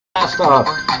Blast off.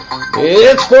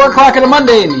 It's 4 o'clock on a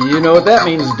Monday, and you know what that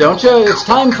means, don't you? It's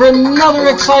time for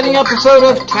another exciting episode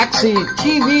of Taxi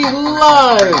TV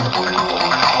Live.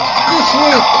 This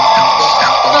week,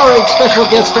 starring special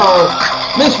guest star,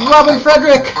 Miss Robin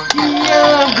Frederick.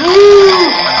 Yahoo!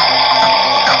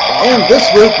 And this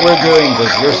week we're doing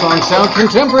Does Your Song Sound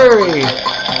Contemporary?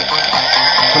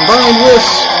 Combined with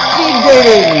speed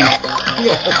dating.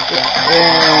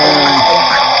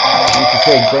 And to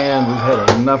say band, we've had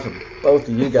enough of both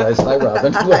of you guys. Hi,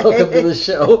 Robin. Welcome to the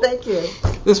show. Thank you.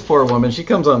 This poor woman, she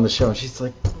comes on the show and she's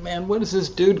like, man, what is this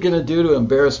dude going to do to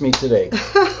embarrass me today?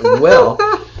 Well,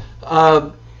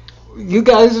 you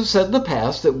guys have said in the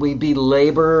past that we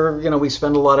belabor, we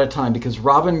spend a lot of time because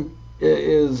Robin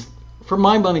is, for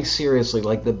my money, seriously,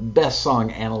 like the best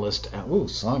song analyst. Ooh,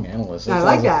 song analyst. I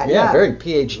like that. Yeah, very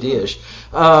PhD-ish.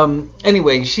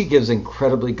 Anyway, she gives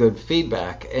incredibly good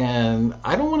feedback, and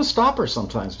I don't want to stop her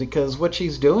sometimes because what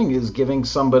she's doing is giving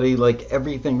somebody like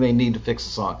everything they need to fix a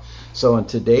song. So on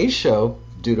today's show,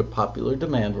 due to popular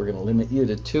demand, we're going to limit you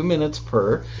to 2 minutes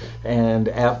per, and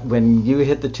when you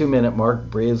hit the 2-minute mark,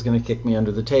 Bria's going to kick me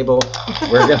under the table.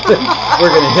 We're going to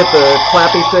hit the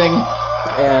clappy thing,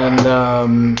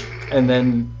 and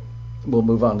then we'll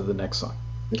move on to the next song.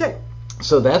 Okay.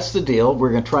 So that's the deal.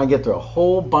 We're going to try and get through a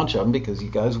whole bunch of them because you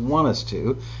guys want us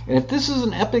to. And if this is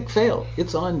an epic fail,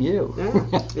 it's on you.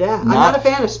 Yeah. I'm not a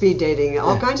fan of speed dating.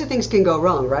 All kinds of things can go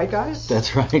wrong, right, guys?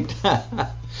 That's right.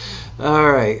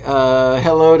 All right.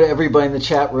 Hello to everybody in the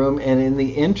chat room. And in the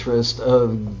interest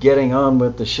of getting on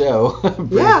with the show,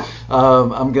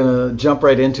 I'm going to jump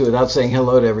right into it without saying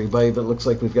hello to everybody. But it looks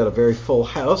like we've got a very full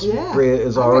house. Yeah. Bria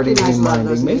is already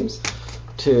reminding me names.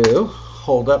 to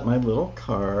hold up my little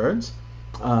cards.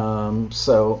 All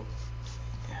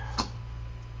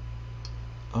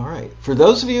right. For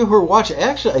those of you who are watching,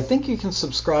 actually, I think you can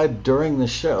subscribe during the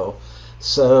show.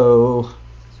 So,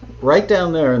 right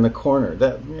down there in the corner,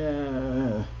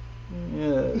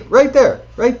 right there,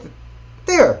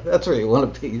 that's where you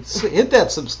want to be. So hit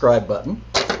that subscribe button,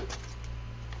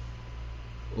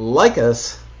 like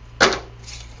us,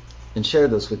 and share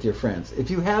this with your friends. If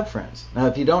you have friends. Now,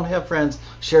 if you don't have friends,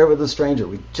 share it with a stranger.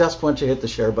 We just want you to hit the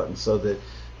share button so that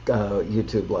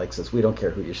YouTube likes us. We don't care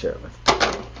who you share it with.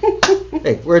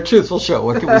 Hey, we're a truthful show.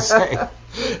 What can we say?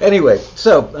 Anyway,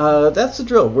 so that's the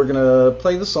drill. We're going to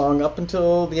play the song up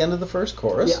until the end of the first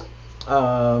chorus.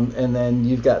 Yeah. And then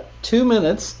you've got 2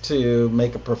 minutes to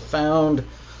make a profound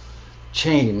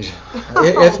change,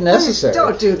 if necessary.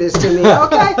 Don't do this to me,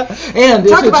 okay? And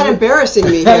talk about embarrassing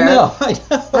me here. I know.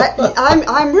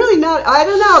 I'm really not. I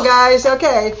don't know, guys.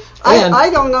 Okay, I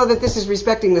don't know that this is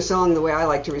respecting the song the way I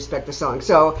like to respect the song.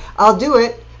 So I'll do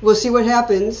it. We'll see what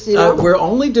happens. We're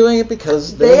only doing it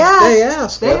because they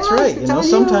ask. That's right.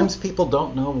 Sometimes people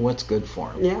don't know what's good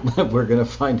for them. Yeah. We're going to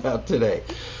find out today.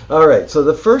 All right. So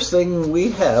the first thing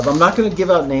we have, I'm not going to give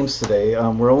out names today.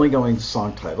 We're only going to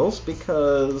song titles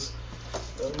because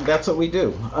that's what we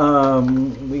do.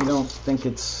 We don't think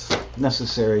it's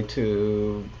necessary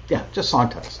to, just song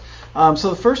titles.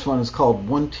 So the first one is called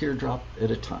One Teardrop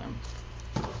at a Time.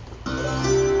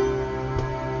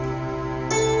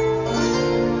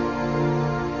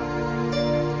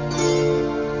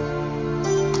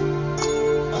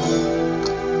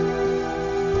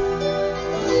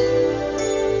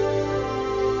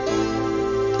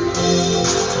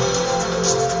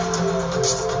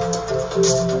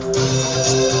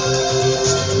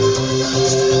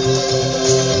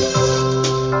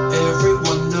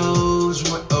 Everyone knows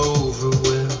we're over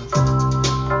with.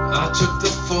 I took the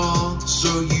fall so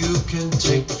you can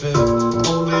take the fifth.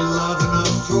 Only love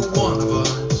enough for one of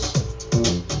us.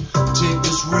 Take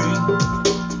this ring,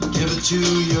 give it to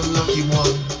your lucky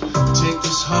one. Take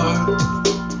this heart,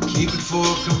 keep it for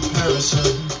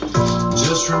comparison.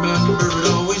 Just remember it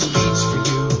always beats for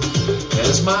you.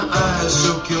 As my eyes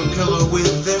soak your pillow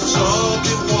with their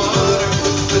salty water,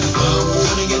 but I'm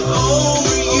gonna get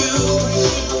over you,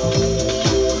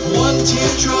 one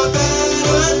teardrop at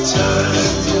a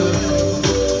time.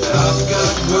 I've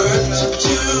got work to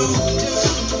do,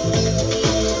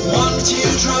 one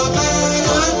teardrop at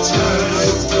a time.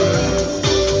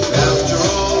 After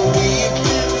all we've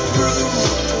been through,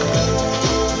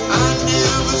 I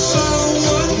never saw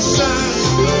one side.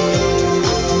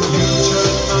 You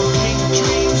turned my pink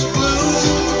dreams blue,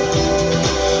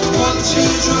 one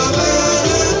teardrop at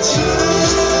a time.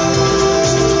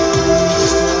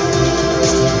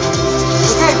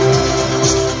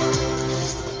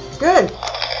 Okay.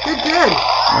 Good.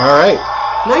 All right.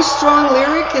 Nice strong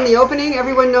lyric in the opening.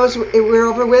 Everyone knows we're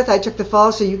over with. I took the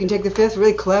fall so you can take the fifth.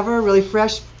 Really clever, really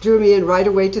fresh. Drew me in right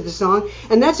away to the song.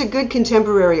 And that's a good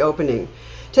contemporary opening.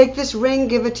 Take this ring,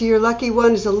 give it to your lucky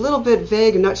one. It's a little bit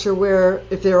vague. I'm not sure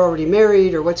if they're already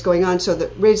married or what's going on. So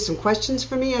that raised some questions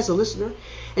for me as a listener.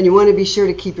 And you want to be sure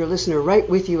to keep your listener right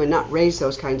with you and not raise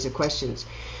those kinds of questions.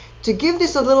 To give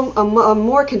this a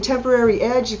more contemporary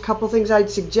edge, a couple things I'd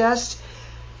suggest.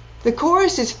 The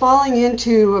chorus is falling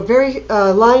into a very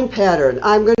line pattern.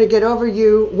 I'm going to get over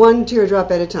you one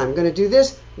teardrop at a time. I'm going to do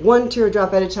this one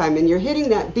teardrop at a time. And you're hitting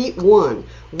that beat one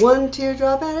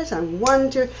teardrop at a time,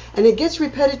 and it gets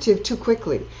repetitive too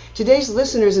quickly. Today's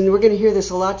listeners, and we're going to hear this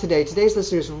a lot today, today's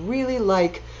listeners really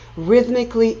like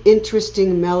rhythmically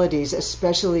interesting melodies,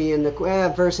 especially in the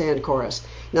verse and chorus.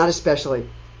 Not especially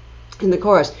in the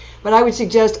chorus. But I would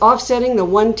suggest offsetting the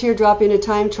one teardrop in a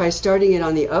time. Try starting it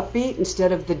on the upbeat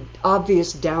instead of the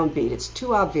obvious downbeat. It's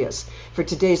too obvious for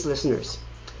today's listeners.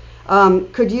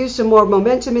 Could use some more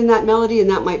momentum in that melody,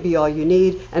 and that might be all you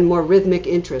need, and more rhythmic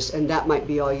interest, and that might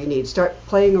be all you need. Start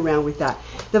playing around with that.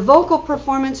 The vocal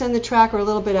performance and the track are a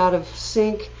little bit out of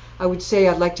sync. I would say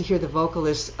I'd like to hear the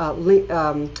vocalist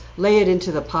lay it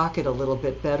into the pocket a little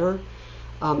bit better,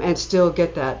 and still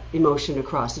get that emotion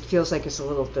across. It feels like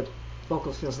the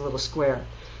vocal feels a little square.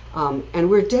 And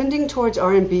we're tending towards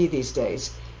R&B these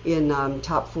days in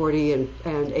top 40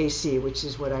 and AC, which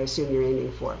is what I assume you're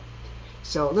aiming for.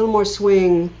 So a little more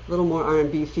swing, a little more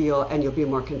R&B feel, and you'll be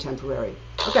more contemporary.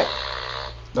 Okay.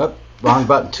 Oh, wrong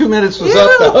button. 2 minutes was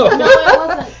up, though. No, it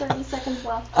wasn't. 30 seconds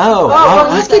left. Well,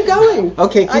 let's keep going.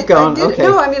 Okay, keep going. Okay.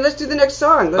 No, let's do the next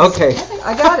song. Okay.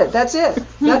 I got it. That's it.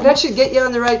 That should get you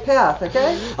on the right path,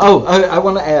 okay? Oh, I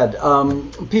want to add,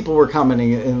 people were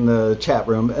commenting in the chat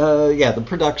room, the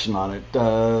production on it.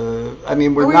 Are we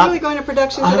really going to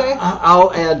production today?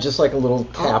 I'll add just like a little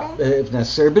tap if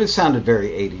necessary, but it sounded very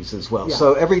 80s as well. Yeah.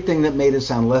 So everything that made it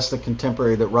sound less the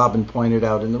contemporary that Robin pointed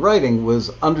out in the writing was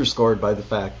underscored by the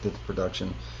fact that the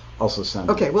production also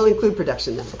sounded. Okay, we'll include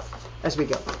production then as we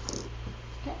go.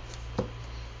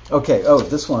 Okay,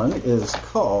 this one is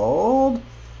called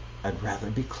I'd Rather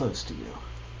Be Close to You.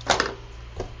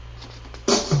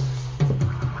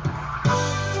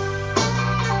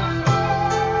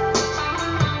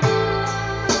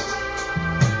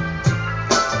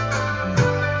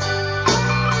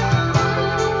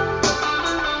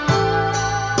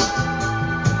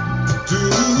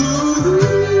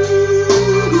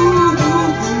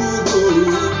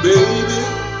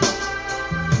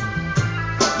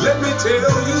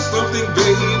 Tell you something,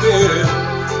 baby,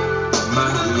 my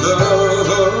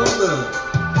love.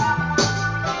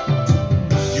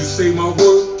 You say my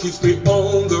work keeps me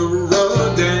on the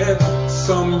run, and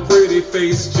some pretty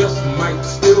face just might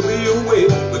still be away.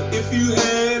 But if you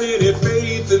had any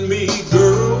faith in me,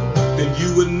 girl, then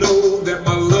you would know that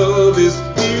my love is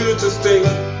here to stay.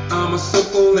 I'm a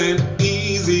simple and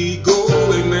easy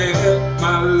going man.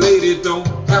 My lady don't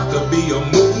have to be a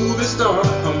movie star.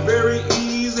 I'm very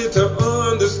easy to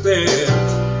understand.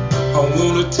 I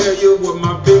want to tell you what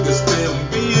my biggest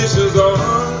ambitions are.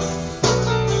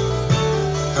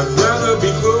 I'd rather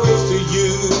be close to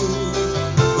you,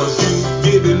 'cause you've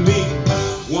given me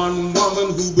one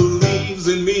woman who believes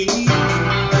in me,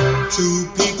 two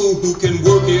people who can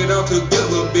work it out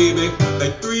together, baby,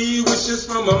 like 3 wishes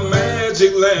from a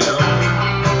magic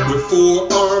lamp. With 4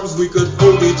 arms we could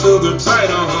hold each other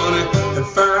tighter, honey, and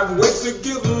 5 ways to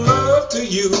give love to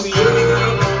you,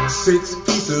 yeah. 6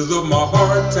 pieces of my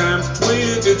heart times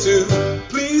 22.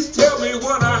 Please tell me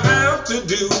what I have to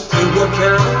do and what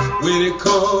counts when it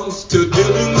comes to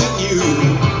dealing with you.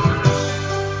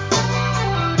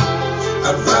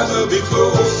 I'd rather be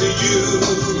close to you.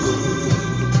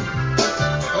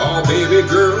 Oh, baby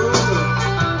girl,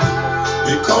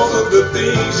 because of the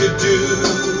things you do.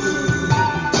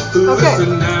 Okay.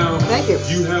 Listen now. Thank you.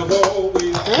 You have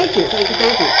always. Thank you.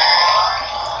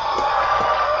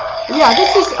 Yeah,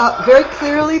 this is very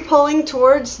clearly pulling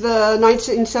towards the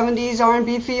 1970s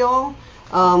R&B feel.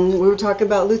 We were talking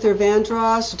about Luther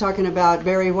Vandross, we're talking about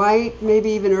Barry White,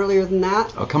 maybe even earlier than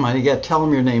that. Oh, come on, you got to tell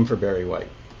them your name for Barry White.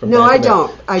 No, I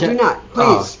don't. I do not.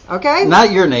 Please. Okay?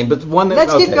 Not your name, but one that...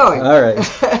 Let's keep going. All right.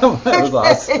 That was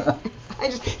awesome.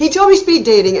 He told me speed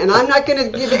dating, and I'm not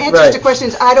going to give answers to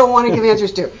questions I don't want to give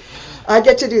answers to. I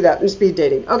get to do that in speed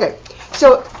dating. Okay.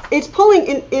 So it's pulling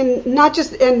in not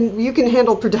just, and you can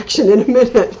handle production in a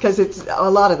minute, because it's a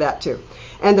lot of that too,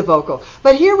 and the vocal.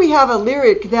 But here we have a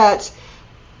lyric that,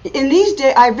 in these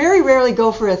days, I very rarely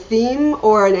go for a theme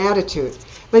or an attitude.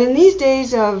 But in these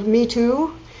days of Me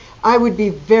Too, I would be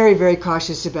very, very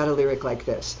cautious about a lyric like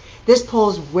this. This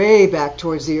pulls way back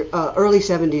towards the early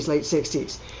 70s, late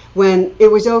 60s, when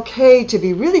it was okay to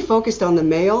be really focused on the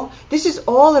male. This is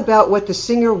all about what the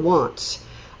singer wants.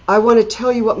 I want to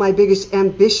tell you what my biggest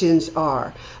ambitions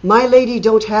are. My lady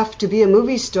don't have to be a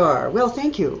movie star. Well,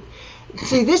 thank you.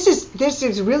 See, this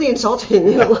is really insulting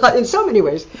in so many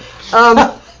ways.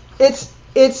 I'm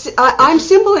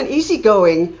simple and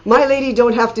easygoing. My lady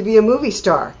don't have to be a movie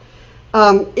star.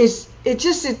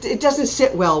 It doesn't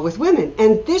sit well with women,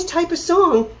 and this type of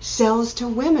song sells to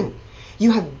women.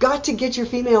 You have got to get your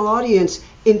female audience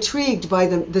intrigued by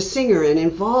the singer and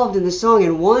involved in the song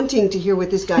and wanting to hear what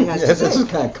this guy has to say. This is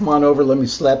kind of, come on over, let me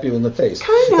slap you in the face.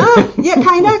 Kind of. And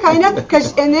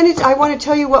then I want to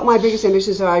tell you what my biggest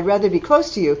ambitions are. I'd rather be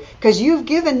close to you, because you've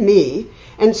given me,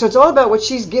 and so it's all about what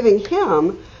she's giving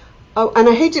him. Oh, and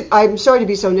I'm sorry to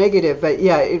be so negative, but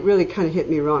yeah, it really kind of hit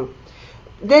me wrong.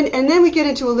 Then we get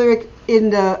into a lyric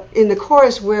in the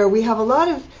chorus where we have a lot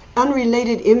of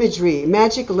unrelated imagery.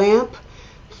 Magic lamp,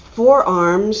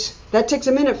 forearms. That takes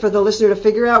a minute for the listener to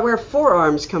figure out where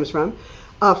forearms comes from.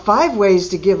 5 ways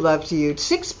to give love to you.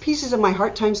 6 pieces of my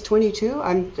heart times 22.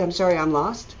 I'm sorry, I'm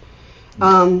lost.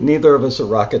 Neither of us are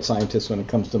rocket scientists when it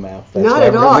comes to math. That's not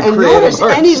at all. And nor is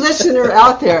any listener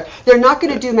out there. They're not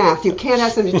going to do math. You can't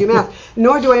ask them to do math.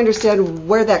 Nor do I understand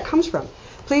where that comes from.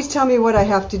 Please tell me what I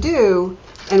have to do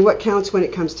and what counts when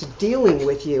it comes to dealing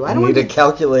with you. I don't need a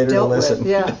calculator to listen.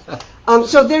 Yeah.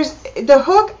 So there's the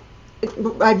hook.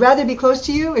 I'd rather be close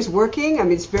to you is working. I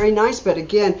mean, it's very nice, but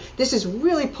again, this is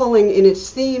really pulling in its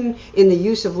theme, in the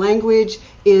use of language,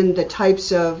 in the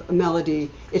types of melody.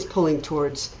 It's pulling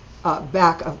towards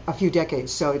back a few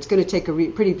decades. So it's going to take a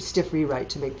pretty stiff rewrite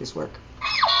to make this work.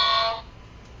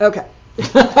 Okay.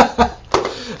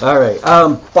 All right.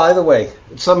 By the way,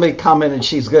 somebody commented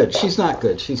she's good. She's not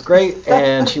good. She's great,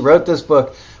 and she wrote this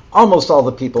book. Almost all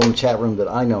the people in the chat room that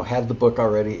I know have the book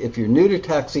already. If you're new to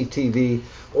Taxi TV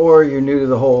or you're new to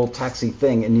the whole Taxi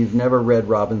thing and you've never read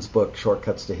Robin's book,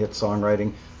 Shortcuts to Hit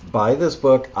Songwriting, buy this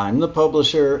book. I'm the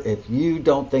publisher. If you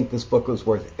don't think this book was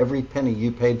worth every penny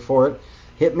you paid for it,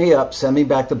 hit me up, send me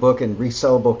back the book in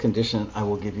resellable condition. I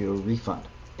will give you a refund.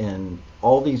 In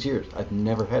all these years, I've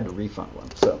never had to refund one.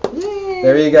 So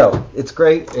there you go. It's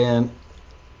great, and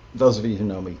those of you who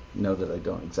know me know that I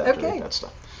don't exaggerate that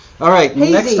stuff. All right,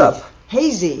 Hazy. Next up.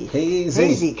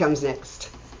 Hazy comes next.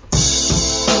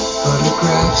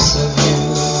 Photographs of you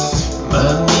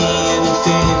remind me of a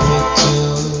favorite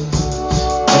tune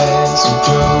as you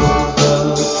drove up the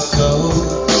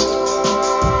coast.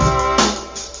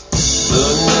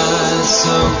 Moonlight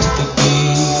soaked the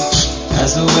beach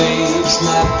as the waves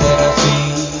lapped at our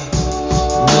feet,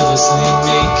 nervously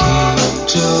making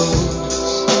jokes.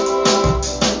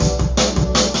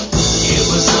 It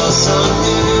was all so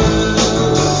new,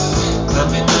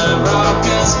 climbing the rock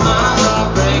as my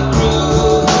heartbreak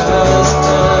grew, as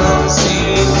time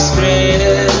seemed to spread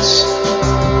us.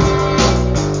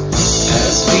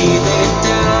 As we lay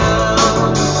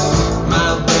down, my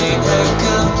brain had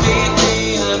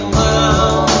completely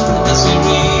unwound, as we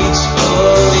reached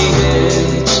for the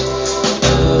edge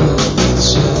of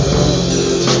each other.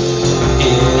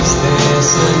 Is this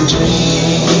a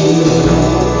dream?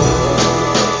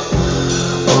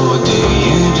 Or do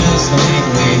you just make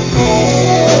me feel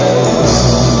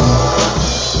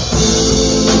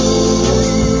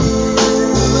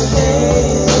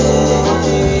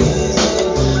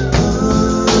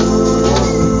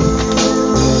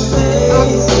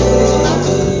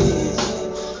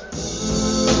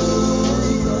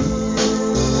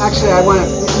Actually, I want to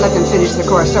let them finish the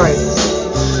chorus. Sorry.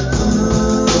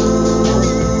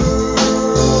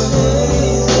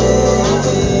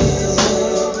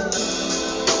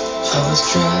 I was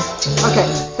trapped in Okay,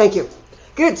 thank you.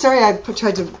 Good. Sorry, I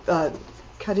tried to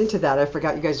cut into that. I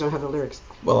forgot you guys don't have the lyrics.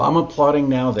 Well, I'm applauding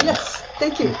now then. Yes,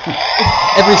 thank you.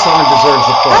 Every song deserves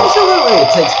applause. Absolutely. It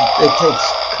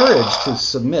takes courage to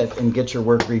submit and get your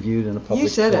work reviewed in a public You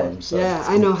said forum. it. So. Yeah,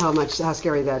 I know how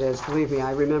scary that is. Believe me,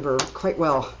 I remember quite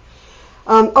well.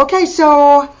 Okay,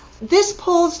 so this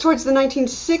pulls towards the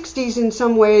 1960s in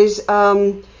some ways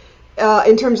in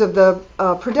terms of the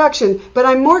production, but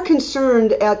I'm more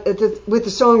concerned with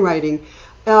the songwriting.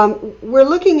 We're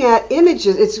looking at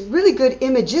images. It's really good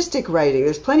imagistic writing.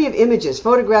 There's plenty of images,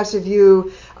 photographs of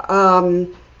you.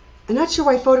 I'm not sure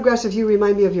why photographs of you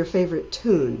remind me of your favorite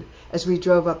tune. As we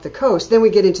drove up the coast. Then we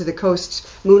get into the coast,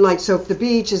 moonlight soaked the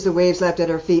beach as the waves lapped at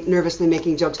our feet, nervously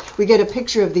making jokes. We get a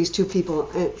picture of these two people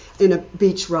in a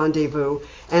beach rendezvous,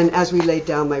 and as we laid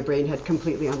down, my brain had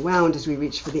completely unwound as we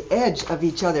reached for the edge of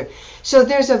each other. So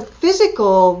there's a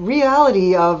physical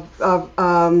reality of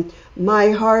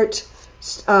my heart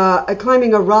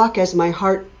climbing a rock as my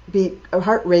heart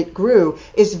rate grew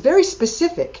is very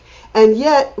specific. And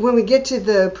yet, when we get to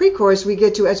the pre-chorus, we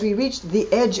get to, as we reach the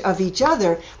edge of each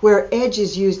other, where edge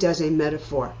is used as a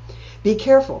metaphor. be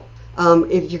careful.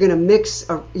 If you're going to mix,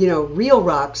 real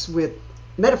rocks with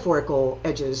metaphorical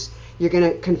edges, you're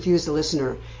going to confuse the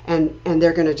listener, and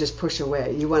they're going to just push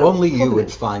away. You want Only to you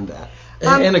would find that.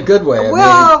 In a good way.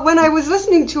 When I was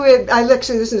listening to it, I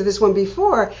actually listened to this one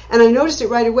before, and I noticed it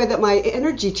right away that my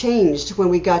energy changed when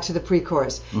we got to the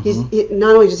pre-chorus.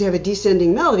 Not only does he have a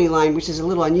descending melody line, which is a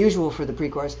little unusual for the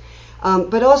pre-chorus,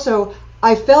 but also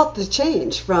I felt the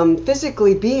change from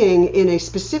physically being in a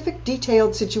specific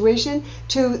detailed situation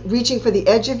to reaching for the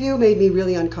edge of you made me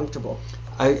really uncomfortable.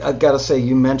 I've got to say,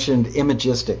 you mentioned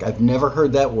imagistic. I've never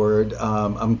heard that word.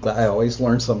 I always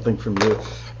learn something from you.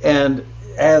 And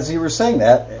as you were saying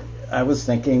that, I was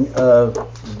thinking of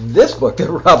this book that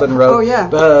Robin wrote. Oh,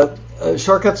 yeah.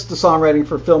 Shortcuts to Songwriting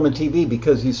for Film and TV,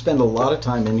 because you spend a lot of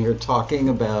time in here talking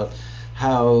about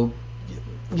how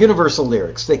universal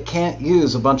lyrics, they can't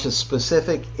use a bunch of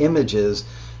specific images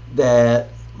that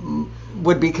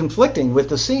would be conflicting with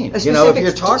the scene. A specific if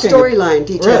you're talking storyline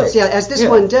details, right. As this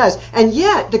one does. And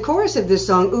yet, the chorus of this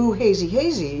song, Ooh, Hazy,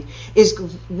 Hazy,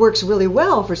 works really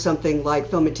well for something like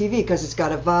film and TV because it's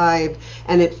got a vibe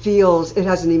and it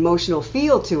has an emotional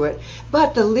feel to it.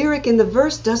 But the lyric in the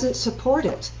verse doesn't support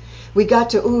it. We got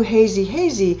to Ooh, Hazy,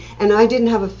 Hazy, and I didn't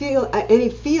have any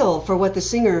feel for what the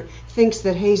singer thinks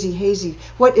that hazy, hazy,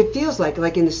 what it feels like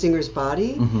in the singer's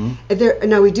body.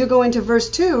 Now, we do go into verse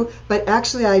 2, but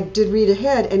actually I did read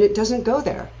ahead, and it doesn't go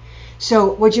there.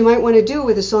 So what you might want to do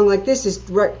with a song like this is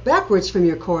work backwards from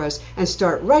your chorus and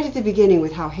start right at the beginning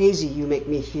with how hazy you make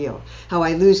me feel, how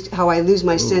I lose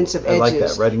my sense of edges, I like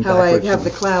that, writing how I backwards have the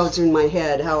clouds in my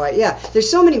head, there's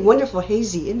so many wonderful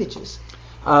hazy images.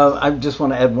 I just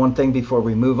want to add one thing before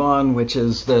we move on, which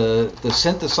is the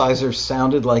synthesizer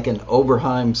sounded like an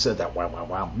Oberheim synth, that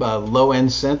low-end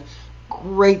synth.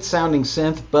 Great sounding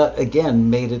synth, but again,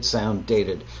 made it sound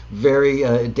dated.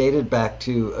 Very dated back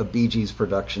to a Bee Gees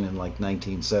production in like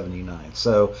 1979.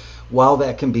 So while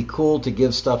that can be cool to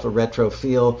give stuff a retro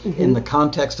feel, in the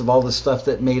context of all the stuff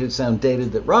that made it sound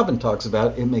dated that Robin talks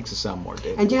about, it makes it sound more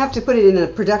dated. And you have to put it in a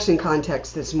production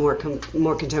context that's more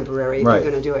contemporary if you're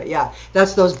going to do it. Yeah,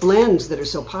 that's those blends that are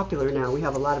so popular now. We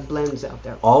have a lot of blends out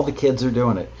there. All the kids are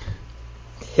doing it.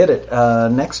 Hit it.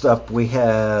 Next up, we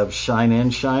have Shine In,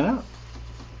 Shine Out.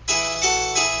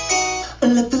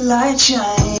 Let the light shine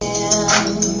in,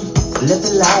 let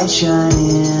the light shine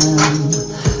in,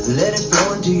 let it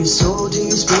flow into your soul till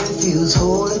your spirit feels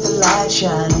whole, let the light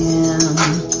shine in.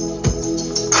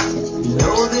 You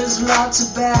know there's lots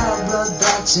of bad blood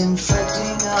that's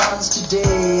infecting us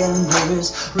today, and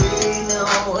there's really no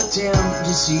attempt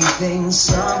to see things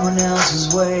someone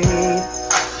else's way.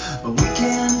 But we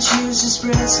can choose to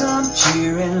spread some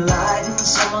cheer and lighten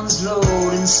someone's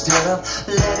load instead of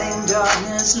letting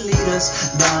darkness lead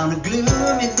us down a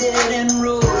gloomy dead-end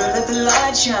road. Let the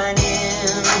light shine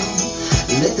in,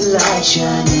 let the light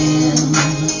shine in,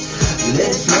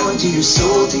 let it flow into your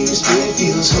soul till your spirit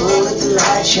feels whole. Let the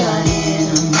light shine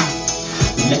in,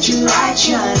 let your light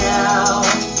shine out,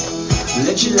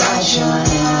 let your light shine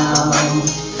out.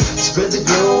 Spread the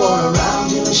glow all around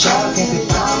till the shadow can't be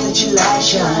found. Let your light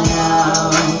shine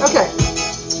out. Okay,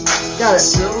 got it.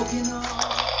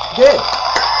 Good.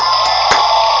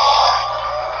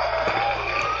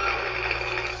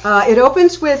 It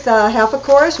opens with half a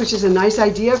chorus, which is a nice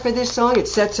idea for this song. It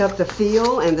sets up the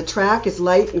feel, and the track is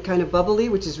light and kind of bubbly,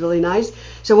 which is really nice.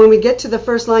 So when we get to the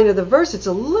first line of the verse, it's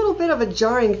a little bit of a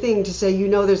jarring thing to say,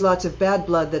 there's lots of bad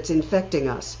blood that's infecting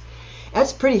us.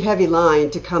 That's a pretty heavy line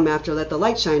to come after let the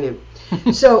light shine in.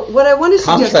 So what I want to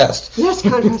suggest... Contrast. Yes,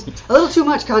 contrast. A little too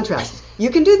much contrast. You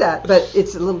can do that, but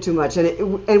it's a little too much.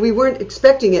 And we weren't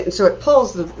expecting it, and so it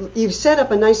pulls you've set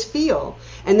up a nice feel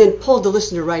and then pulled the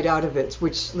listener right out of it,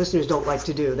 which listeners don't like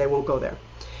to do. They won't go there.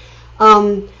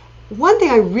 One thing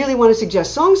I really want to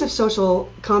suggest, songs of social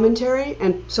commentary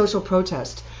and social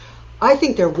protest, I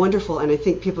think they're wonderful, and I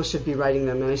think people should be writing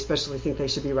them, and I especially think they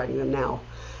should be writing them now.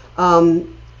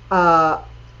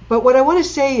 But what I want to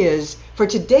say is, for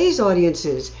today's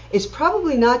audiences, it's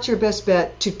probably not your best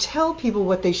bet to tell people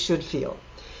what they should feel.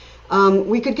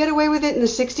 We could get away with it in the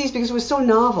 60s because it was so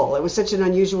novel. It was such an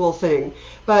unusual thing.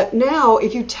 But now,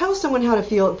 if you tell someone how to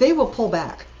feel, they will pull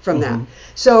back from that.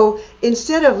 So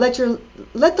instead of let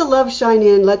the love shine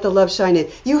in, let the love shine in.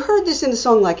 You heard this in the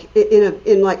song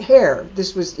in like Hair.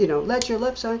 This was, let your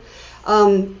love shine.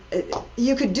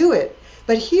 You could do it.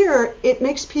 But here, it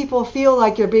makes people feel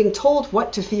like you're being told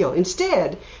what to feel.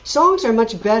 Instead, songs are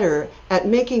much better at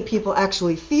making people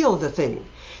actually feel the thing.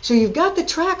 So you've got the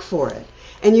track for it,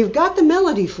 and you've got the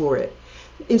melody for it.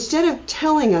 Instead of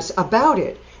telling us about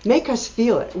it, Make us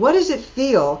feel it. What does it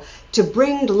feel to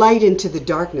bring light into the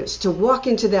darkness, to walk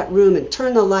into that room and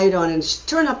turn the light on and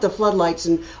turn up the floodlights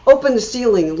and open the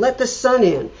ceiling and let the sun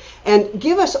in, and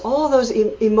give us all those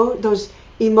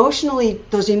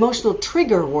emotional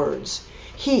trigger words: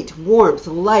 heat, warmth,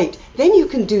 light. Then you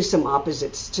can do some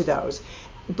opposites to those.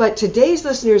 But today's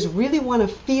listeners really want to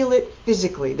feel it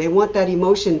physically. They want that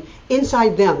emotion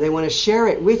inside them. They want to share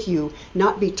it with you,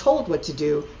 not be told what to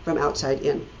do from outside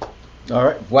in. All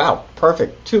right. Wow.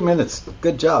 Perfect. 2 minutes.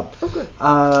 Good job. Oh, good.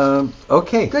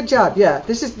 Okay. Good job. Yeah.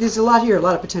 There's a lot here, a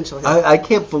lot of potential here. I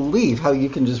can't believe how you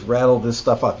can just rattle this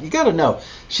stuff off. You got to know,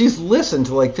 she's listened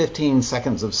to like 15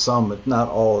 seconds of some, if not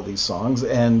all of these songs,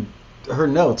 and her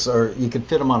notes are, you could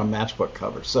fit them on a matchbook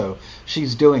cover. So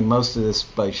she's doing most of this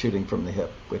by shooting from the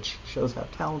hip, which shows how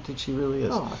talented she really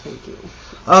is. Oh, thank you.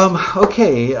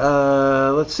 Okay.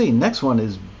 Let's see. Next one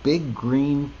is Big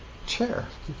Green Chair.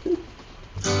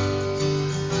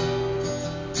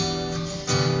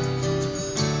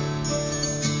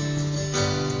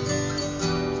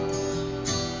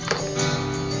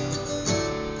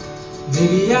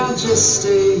 Maybe I'll just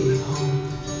stay home,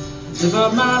 live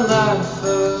out my life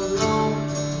alone,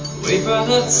 wait by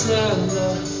the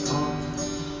telephone,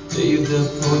 leave the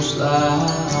porch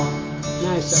light on,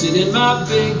 Nice. sit in my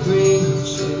big green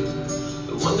chair,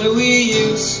 the one that we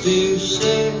used to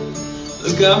share,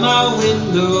 look out my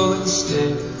window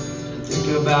instead, and think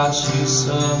about you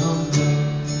someday.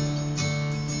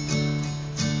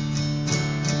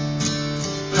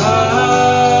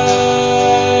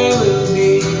 I will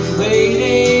be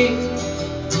waiting,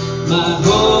 my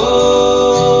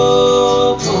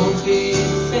hope won't be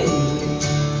fading.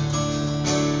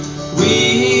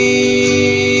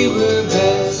 We were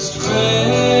best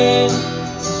friends,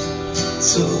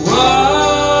 so why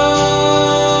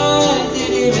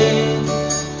did it end?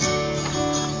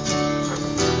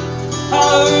 I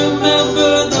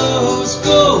remember those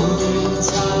golden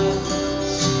times,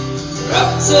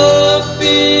 wrapped up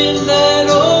in that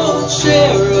old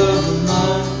chair of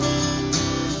mine.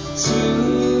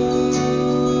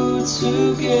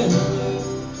 Together,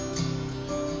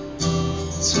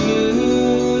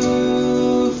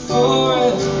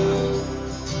 forever.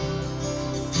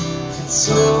 It's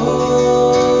only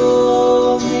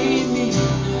me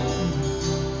now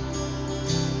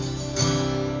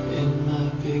in my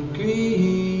big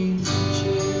green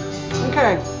chair.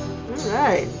 Okay. All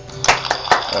right.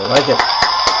 I like it.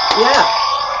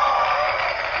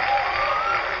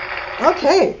 Yeah.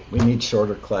 Okay. We need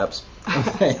shorter claps.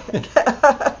 Okay.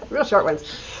 Real short ones.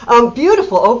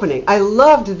 Beautiful opening. I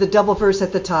loved the double verse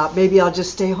at the top. Maybe I'll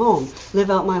just stay home,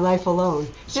 live out my life alone.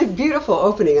 It's a beautiful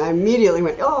opening. I immediately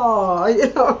went,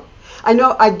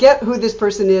 I get who this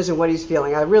person is and what he's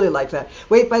feeling. I really like that.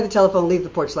 Wait by the telephone, leave the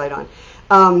porch light on.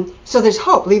 So there's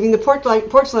hope. Leaving the porch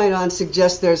light on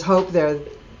suggests there's hope there,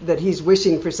 that he's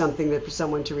wishing for something, that for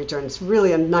someone to return. It's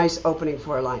really a nice opening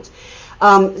 4 lines.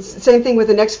 Same thing with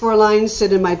the next 4 lines.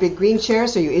 Sit in my big green chair.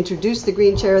 So you introduce the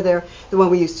green chair there, the one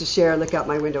we used to share. Look out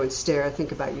my window and stare.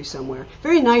 Think about you somewhere.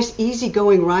 Very nice,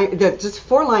 easygoing rhyme. Just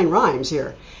 4-line rhymes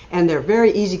here, and they're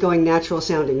very easygoing, natural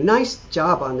sounding. Nice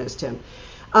job on this, Tim.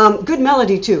 Good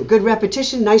melody too. Good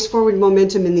repetition. Nice forward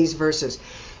momentum in these verses.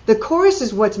 The chorus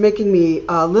is what's making me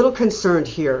a little concerned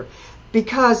here,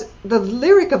 because the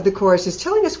lyric of the chorus is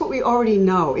telling us what we already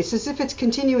know. It's as if it's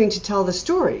continuing to tell the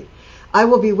story. I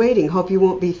will be waiting, hope you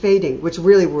won't be fading, which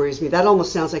really worries me. That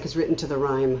almost sounds like it's written to the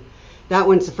rhyme. That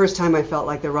one's the first time I felt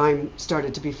like the rhyme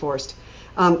started to be forced.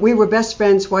 We were best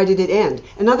friends, why did it end?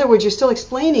 In other words, you're still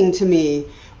explaining to me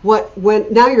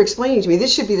now you're explaining to me,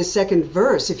 this should be the second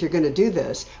verse if you're going to do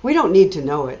this. We don't need to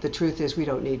know it. The truth is we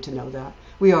don't need to know that.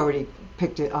 We already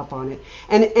picked it up on it.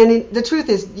 And the truth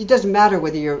is, it doesn't matter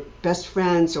whether you're best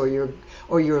friends or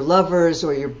you're lovers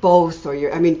or you're both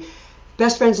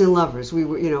best friends and lovers.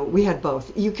 We had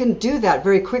both. You can do that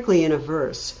very quickly in a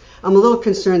verse. I'm a little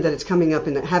concerned that it's coming up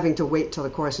and having to wait till the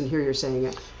chorus and hear you're saying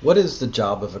it. What is the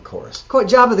job of a chorus?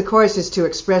 Job of the chorus is to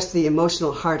express the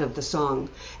emotional heart of the song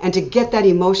and to get that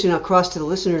emotion across to the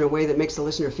listener in a way that makes the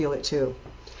listener feel it too.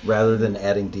 Rather than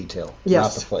adding detail, yes.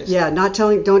 Not the place. Yeah,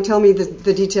 don't tell me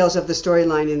the details of the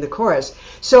storyline in the chorus.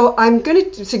 So I'm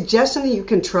going to suggest something you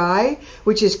can try,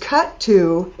 which is cut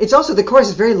to, it's also, the chorus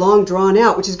is very long, drawn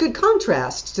out, which is good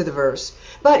contrast to the verse,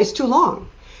 but it's too long,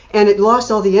 and it lost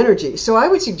all the energy. So I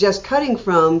would suggest cutting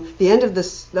from the end of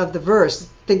the verse,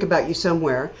 think about you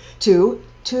somewhere, to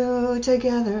two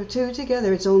together,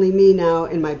 it's only me now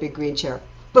in my big green chair.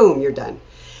 Boom, you're done.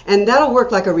 And that'll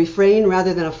work like a refrain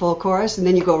rather than a full chorus, and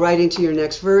then you go right into your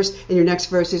next verse, and your next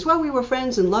verse is, well, we were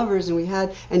friends and lovers,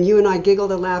 and you and I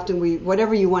giggled and laughed, and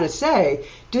whatever you want to say,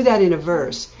 do that in a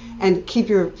verse. and keep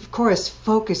your chorus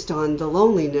focused on the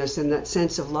loneliness and that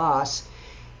sense of loss.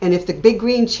 And if the big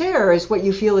green chair is what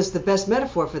you feel is the best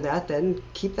metaphor for that, then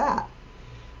keep that.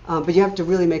 But you have to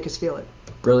really make us feel it.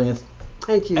 Brilliant.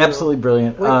 Thank you. Absolutely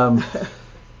brilliant. I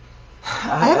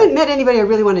haven't met anybody I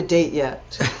really want to date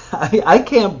yet. I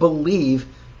can't believe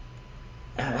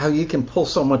how you can pull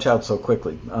so much out so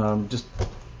quickly. Just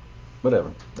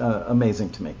whatever.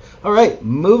 Amazing to me. All right,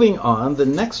 moving on. The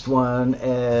next one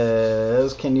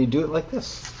is Can You Do It Like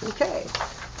This? Okay.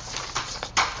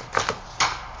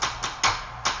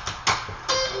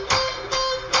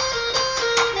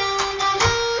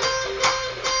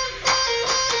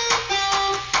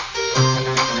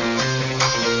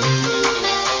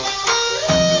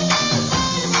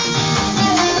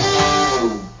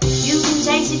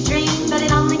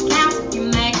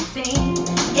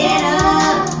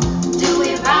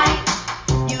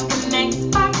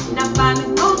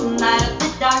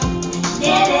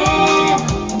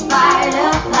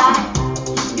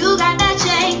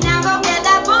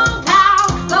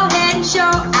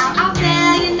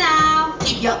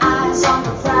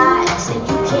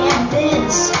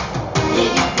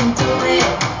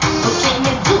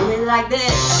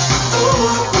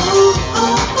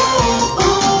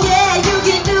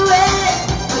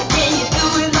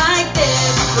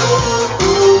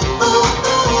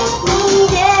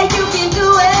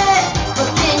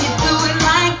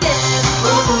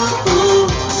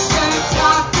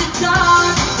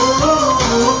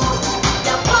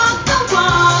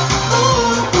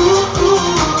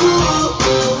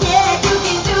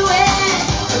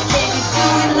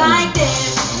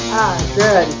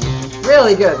 Good.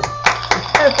 Really good.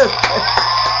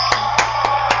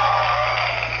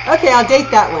 Okay, I'll date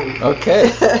that one.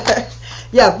 Okay.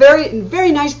 Yeah,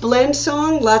 very nice blend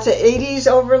song. Lots of 80s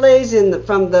overlays in the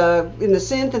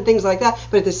synth and things like that.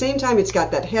 But at the same time, it's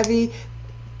got that heavy,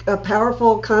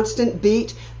 powerful, constant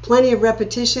beat. Plenty of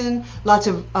repetition. Lots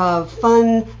of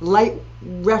fun, light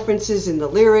references in the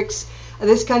lyrics.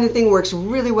 This kind of thing works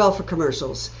really well for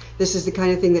commercials. This is the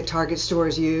kind of thing that Target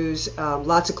stores use.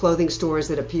 Lots of clothing stores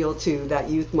that appeal to that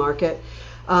youth market.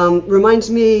 Reminds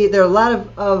me, there are a lot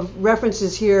of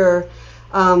references here.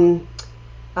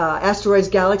 Asteroids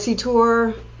Galaxy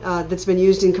Tour that's been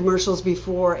used in commercials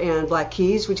before, and Black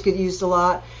Keys, which get used a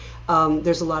lot.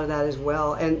 There's a lot of that as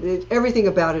well. And everything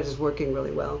about it is working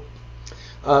really well.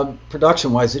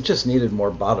 Production-wise, it just needed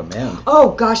more bottom end. Oh,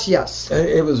 gosh, yes.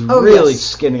 It was really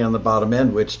skinny on the bottom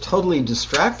end, which totally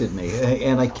distracted me.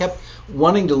 And I kept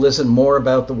wanting to listen more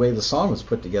about the way the song was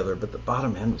put together, but the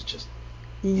bottom end was just...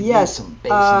 Yes. Some bass in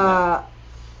that.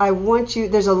 I want you...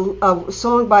 There's a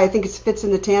song by, I think it's Fits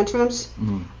in the Tantrums,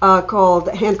 called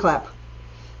Hand Clap.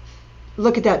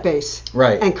 Look at that bass.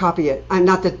 Right. And copy it.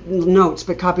 Not the notes,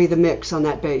 but copy the mix on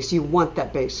that bass. You want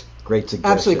that bass. Great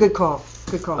suggestion. Absolutely. Good call.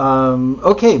 Good call.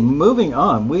 Okay, moving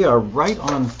on. We are right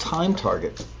on time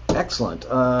target. Excellent.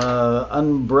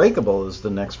 Unbreakable is the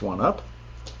next one up.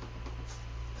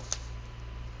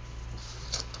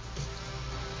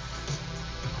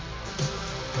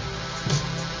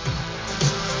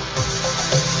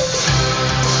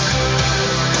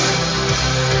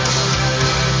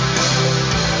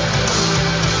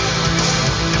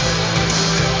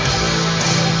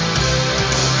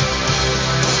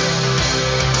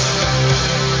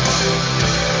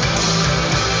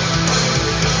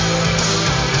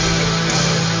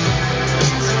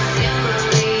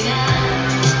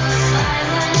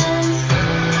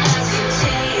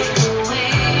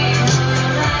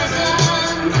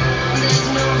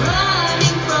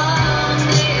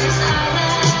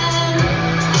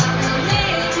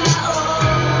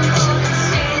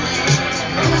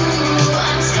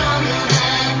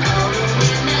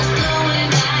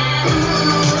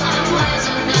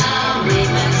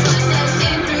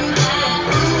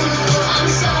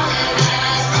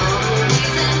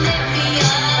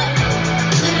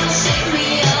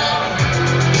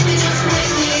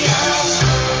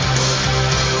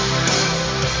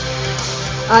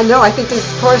 No, I think the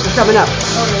chorus is coming up.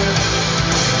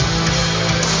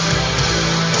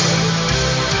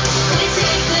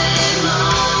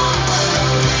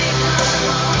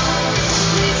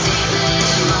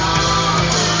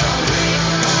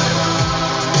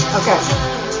 Okay.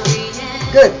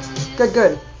 Good.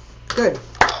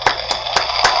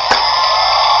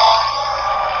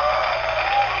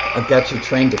 I've got you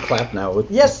trained to clap now.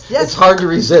 Yes. It's hard to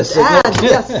resist, isn't it?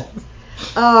 Yes.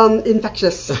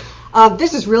 Infectious.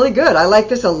 This is really good. I like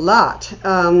this a lot.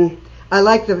 I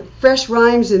like the fresh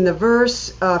rhymes in the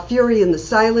verse, fury in the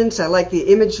silence. I like the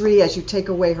imagery as you take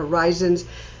away horizons.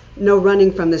 No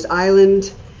running from this island.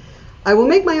 I will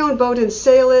make my own boat and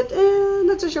sail it.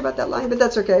 Not so sure about that line, but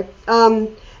that's okay.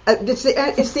 It's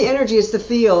the energy, it's the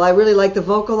feel. I really like the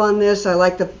vocal on this. I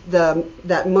like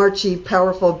that marchy,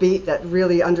 powerful beat that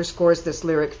really underscores this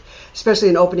lyric, especially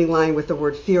an opening line with the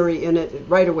word fury in it. It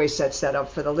right away sets that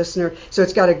up for the listener. So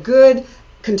it's got a good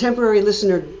contemporary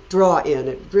listener draw in.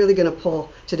 It's really going to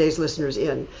pull today's listeners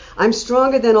in. I'm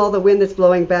stronger than all the wind that's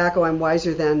blowing back. Oh, I'm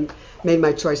wiser than, made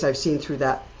my choice. I've seen through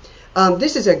that.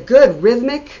 This is a good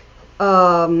rhythmic.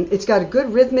 It's got a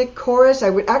good rhythmic chorus.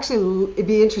 I would actually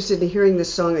be interested in hearing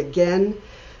this song again.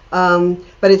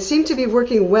 But it seemed to be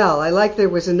working well. I like there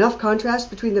was enough contrast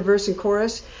between the verse and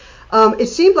chorus. It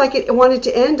seemed like it wanted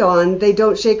to end on, they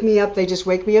don't shake me up, they just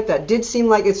wake me up. That did seem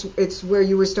like it's where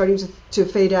you were starting to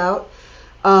fade out.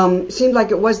 Seemed like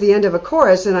it was the end of a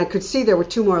chorus, and I could see there were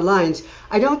 2 more lines.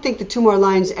 I don't think the 2 more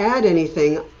lines add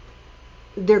anything.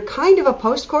 They're kind of a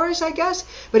post-chorus, I guess,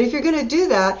 but if you're going to do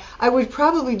that, I would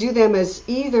probably do them as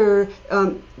either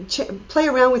play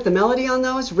around with the melody on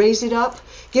those, raise it up,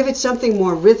 give it something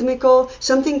more rhythmical,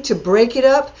 something to break it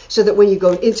up, so that when you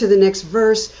go into the next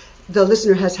verse, the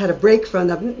listener has had a break from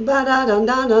the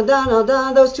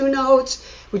ba-da-da-da-da-da-da, those 2 notes,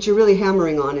 which you're really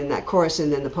hammering on in that chorus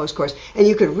and then the post-chorus. And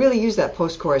you could really use that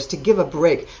post-chorus to give a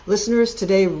break. Listeners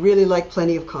today really like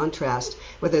plenty of contrast,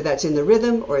 whether that's in the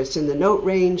rhythm or it's in the note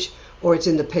range or it's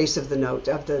in the pace of the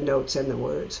notes and the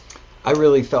words. I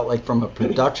really felt like from a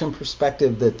production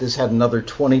perspective that this had another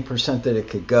 20% that it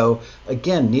could go.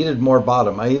 Again, needed more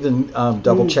bottom. I even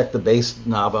double-checked the bass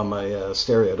knob on my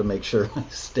stereo to make sure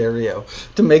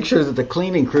that the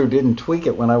cleaning crew didn't tweak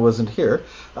it when I wasn't here.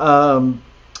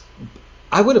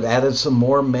 I would have added some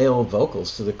more male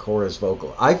vocals to the chorus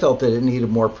vocal. I felt that it needed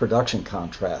more production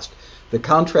contrast. The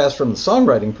contrast from the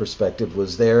songwriting perspective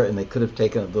was there, and they could have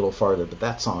taken it a little farther, but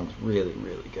that song's really,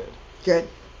 really good. Good.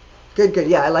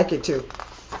 Yeah, I like it too.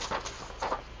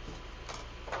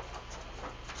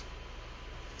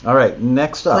 All right,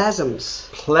 next up.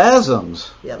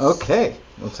 Plasms. Yes. Okay,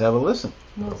 let's have a listen.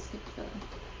 We'll skip that.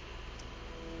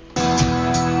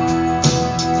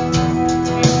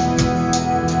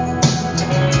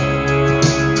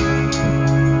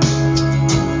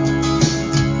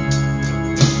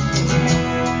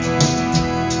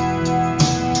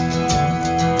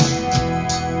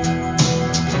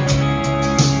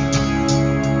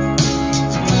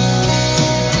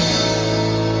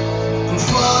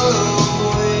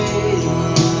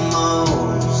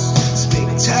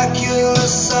 Spectacular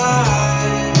sight.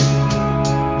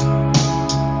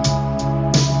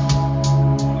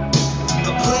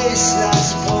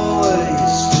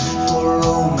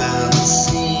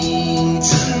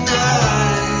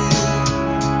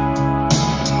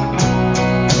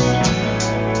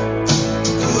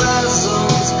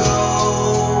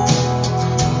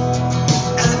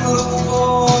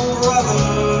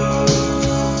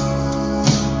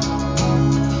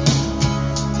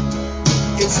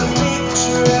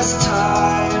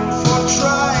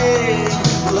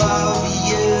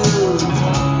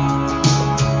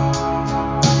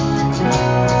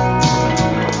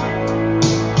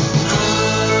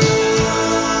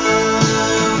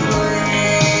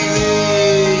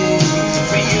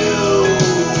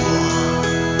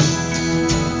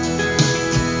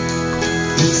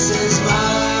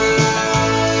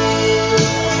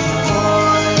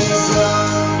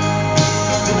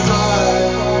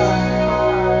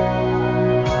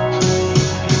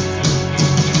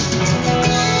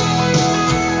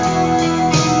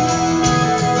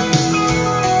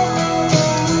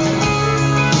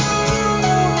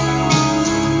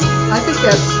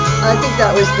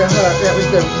 that was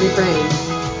the refrain.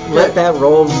 Let that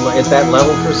roll at that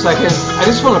level for a second. I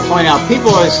just want to point out,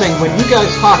 people are saying when you guys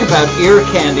talk about ear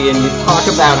candy and you talk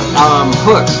about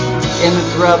hooks in and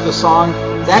throughout the song,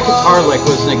 that guitar lick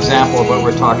was an example of what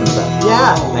we're talking about.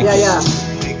 Yeah, Thank you. yeah.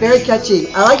 Very catchy.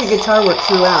 I like the guitar work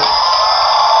throughout.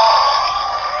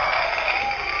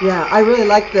 Yeah, I really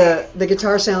like the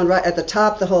guitar sound right at the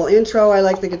top, the whole intro. I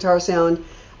like the guitar sound.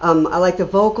 I like the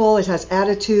vocal. It has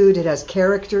attitude. It has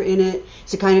character in it.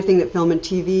 It's the kind of thing that film and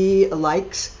TV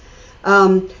likes.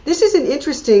 This is an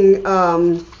interesting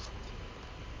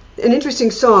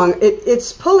song.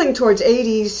 It's pulling towards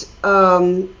 80s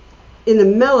in the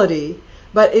melody,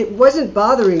 but it wasn't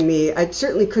bothering me. It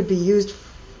certainly could be used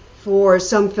for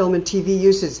some film and TV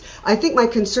uses. I think my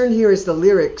concern here is the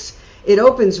lyrics. It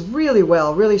opens really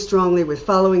well, really strongly with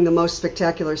following the most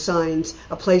spectacular signs,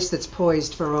 a place that's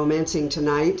poised for romancing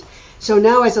tonight. So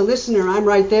now as a listener, I'm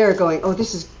right there going, oh,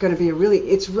 this is going to be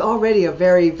it's already a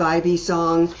very vibey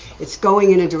song. It's going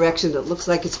in a direction that looks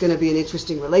like it's going to be an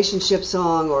interesting relationship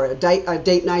song or a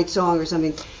date night song or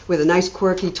something with a nice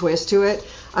quirky twist to it.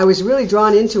 I was really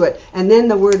drawn into it. And then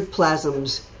the word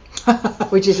plasms,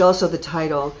 which is also the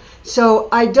title. So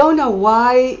I don't know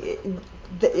why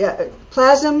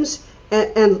plasms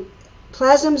and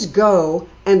plasms go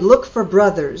and look for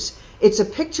brothers. It's a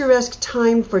picturesque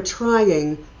time for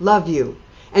trying, love you.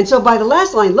 And so by the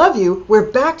last line, love you, we're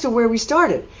back to where we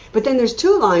started. But then there's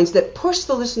two lines that push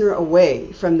the listener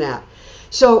away from that.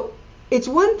 So it's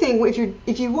one thing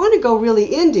if you want to go really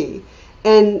indie,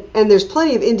 and there's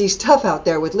plenty of indie stuff out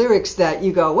there with lyrics that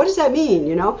you go, what does that mean?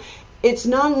 You know, it's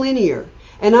nonlinear,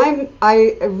 and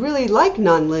I really like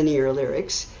nonlinear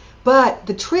lyrics. But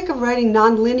the trick of writing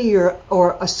nonlinear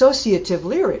or associative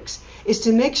lyrics is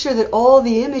to make sure that all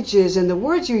the images and the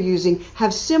words you're using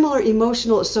have similar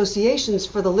emotional associations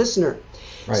for the listener.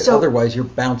 Right. So otherwise, you're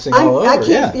bouncing all over.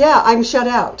 I'm shut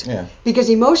out. Yeah. Because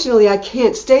emotionally, I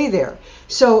can't stay there.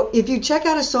 So if you check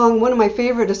out a song, one of my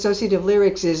favorite associative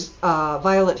lyrics is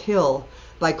Violet Hill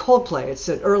by Coldplay. It's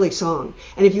an early song.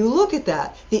 And if you look at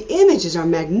that, the images are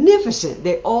magnificent.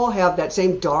 They all have that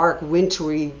same dark,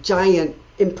 wintry, giant,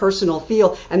 impersonal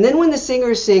feel. And then when the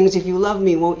singer sings, if you love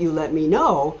me, won't you let me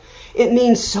know, it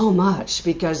means so much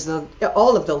because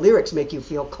all of the lyrics make you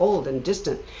feel cold and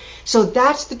distant. So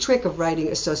that's the trick of writing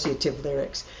associative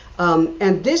lyrics.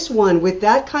 And this one, with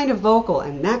that kind of vocal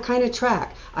and that kind of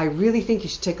track, I really think you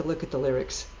should take a look at the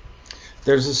lyrics.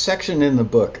 There's a section in the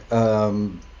book,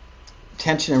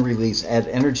 tension and release, add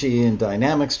energy and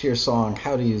dynamics to your song,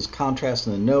 how to use contrast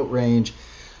in the note range.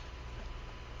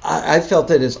 I felt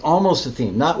that it's almost a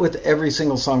theme, not with every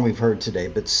single song we've heard today,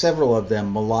 but several of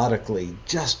them melodically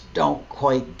just don't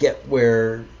quite get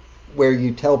where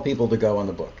you tell people to go in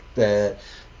the book. That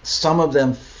some of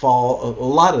them a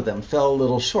lot of them fell a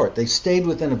little short. They stayed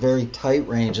within a very tight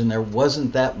range, and there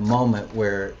wasn't that moment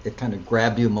where it kind of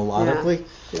grabbed you melodically.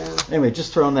 Yeah. Anyway,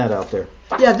 just throwing that out there.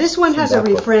 Yeah, this one has a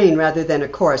refrain rather than a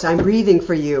chorus. I'm breathing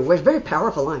for you. It's a very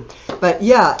powerful line. But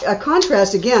yeah, a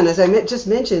contrast, again, as I just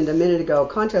mentioned a minute ago,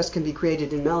 contrast can be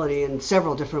created in melody in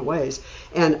several different ways.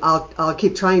 And I'll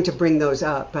keep trying to bring those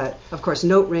up. But, of course,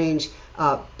 note range,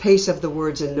 pace of the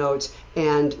words and notes,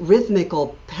 and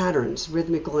rhythmical patterns,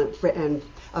 and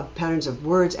patterns of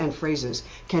words and phrases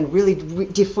can really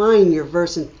define your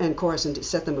verse and chorus and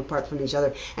set them apart from each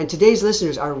other. And today's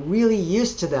listeners are really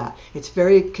used to that. It's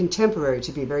very contemporary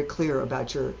to be very clear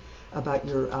about your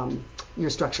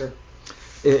structure.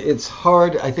 It's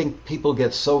hard. I think people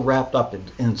get so wrapped up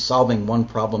in solving one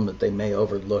problem that they may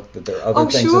overlook that there are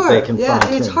other things that they can find.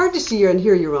 And it's hard to see and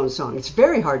hear your own song. It's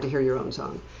very hard to hear your own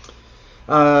song.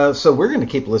 So we're going to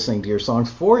keep listening to your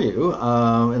songs for you.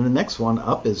 And the next one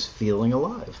up is Feeling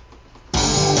Alive.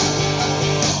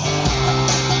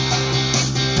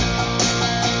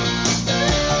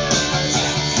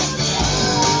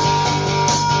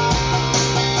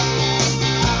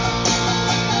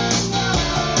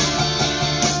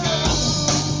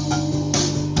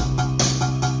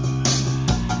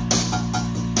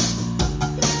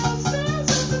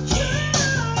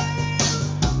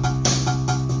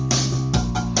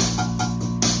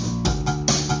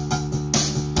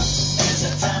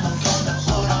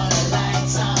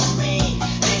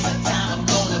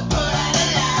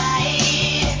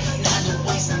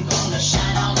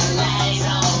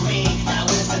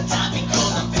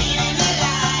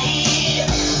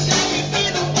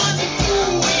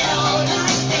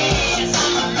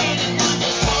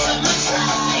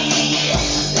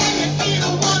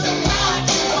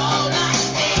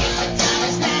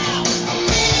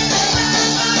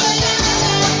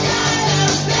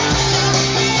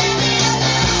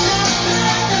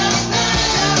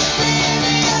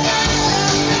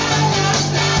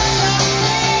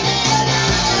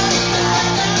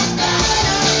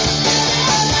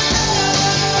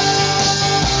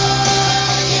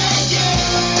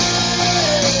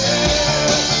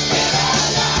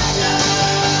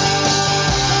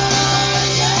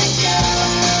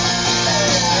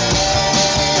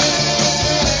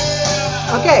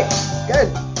 Okay, good.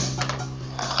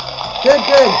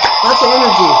 Lots of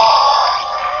energy.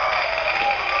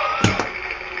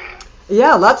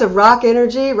 Yeah, lots of rock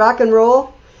energy, rock and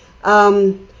roll.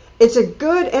 It's a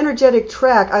good, energetic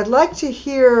track. I'd like to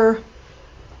hear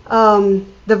the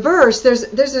verse.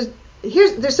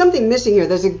 There's something missing here.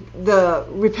 There's the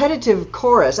repetitive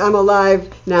chorus. I'm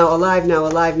alive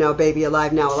now, baby,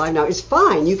 alive now. It's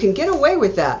fine. You can get away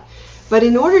with that. But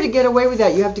in order to get away with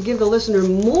that, you have to give the listener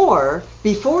more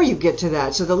before you get to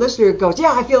that. So the listener goes,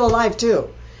 yeah, I feel alive too.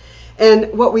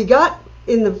 And what we got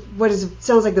in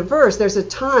sounds like the verse, there's a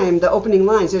time, the opening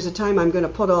lines, there's a time I'm going to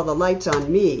put all the lights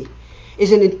on me.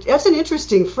 That's an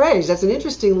interesting phrase. That's an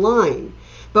interesting line.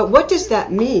 But what does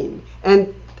that mean?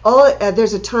 And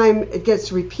there's a time it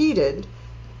gets repeated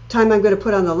time I'm going to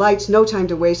put on the lights, no time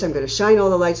to waste, I'm going to shine all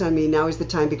the lights on me, now is the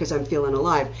time because I'm feeling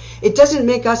alive. It doesn't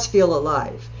make us feel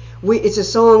alive. It's a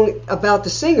song about the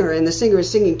singer, and the singer is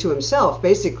singing to himself,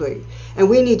 basically. And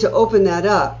we need to open that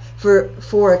up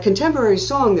for a contemporary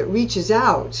song that reaches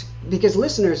out, because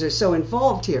listeners are so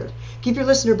involved here. Keep your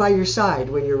listener by your side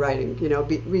when you're writing.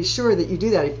 Be sure that you do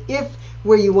that. If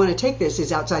where you want to take this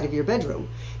is outside of your bedroom,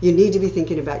 you need to be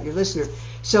thinking about your listener.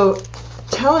 So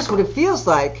tell us what it feels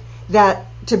like that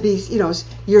to be,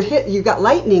 you've got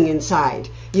lightning inside.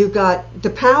 You've got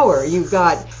the power. You've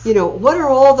got, what are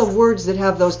all the words that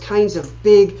have those kinds of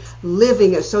big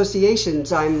living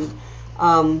associations? I'm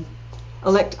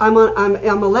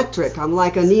electric. I'm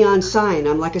like a neon sign.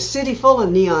 I'm like a city full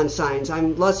of neon signs.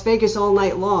 I'm Las Vegas all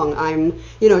night long. I'm,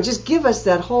 just give us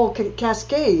that whole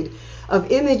cascade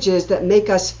of images that make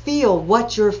us feel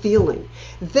what you're feeling.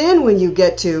 Then when you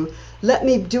get to, let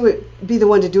me be the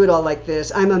one to do it all like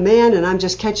this. I'm a man and I'm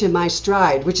just catching my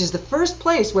stride, which is the first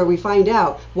place where we find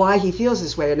out why he feels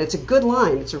this way. And it's a good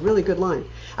line. It's a really good line.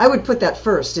 I would put that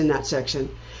first in that section.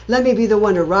 Let me be the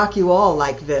one to rock you all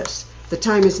like this. The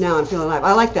time is now, I'm feeling alive.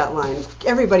 I like that line.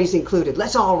 Everybody's included.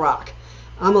 Let's all rock.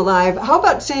 I'm alive. How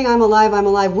about saying I'm alive,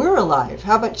 we're alive?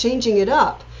 How about changing it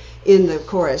up in the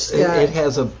chorus? It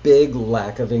has a big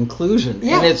lack of inclusion.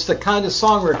 Yeah. And it's the kind of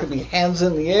song where it could be hands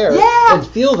in the air Yeah. and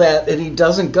feel that, and he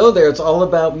doesn't go there. It's all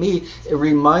about me. It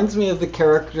reminds me of the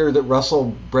character that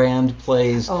Russell Brand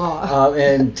plays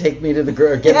and Take Me to the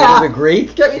Get Me to the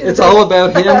Greek. It's all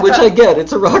about him, which I get.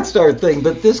 It's a rock star thing.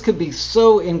 But this could be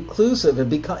so inclusive.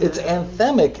 It's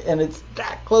anthemic, and it's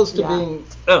that close to being...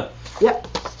 Yep.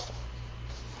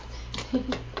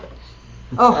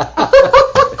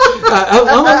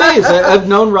 I'm amazed. I've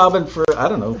known Robin for,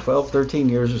 12, 13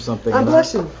 years or something. I'm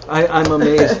blushing. I'm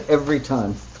amazed every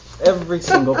time. Every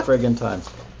single friggin' time.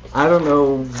 I don't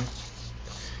know.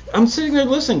 I'm sitting there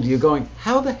listening to you going,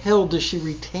 how the hell does she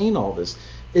retain all this?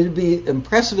 It'd be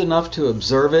impressive enough to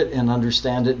observe it and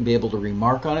understand it and be able to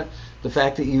remark on it. The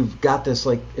fact that you've got this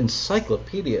like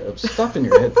encyclopedia of stuff in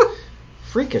your head,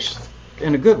 freakish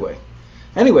in a good way.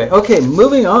 Anyway, okay,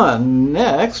 moving on.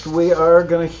 Next, we are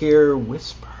going to hear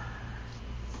Whisper.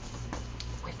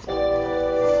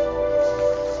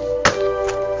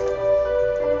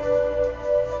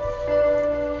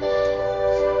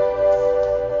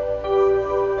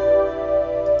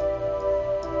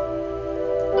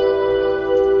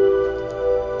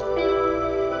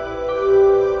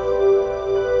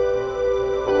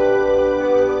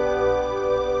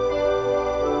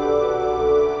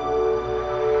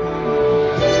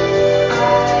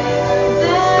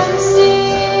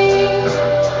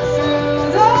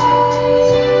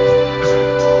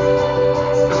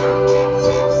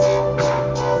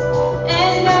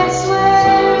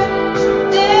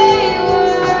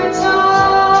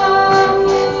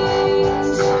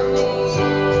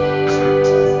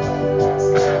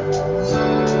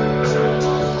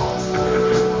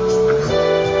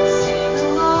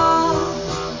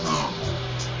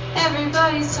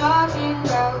 Everybody's talking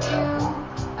about you.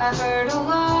 I heard a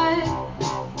lot,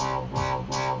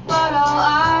 but all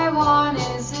I want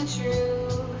is the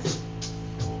truth.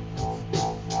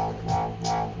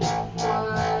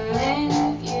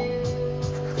 Wouldn't you?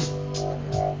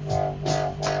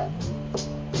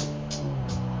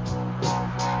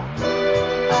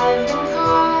 I've been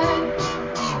caught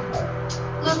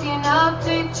looking up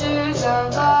pictures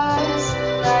of us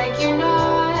like you're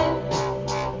not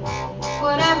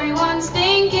what everyone's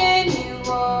thinking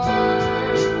you are.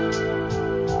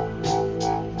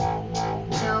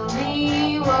 Tell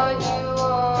me what you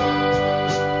are.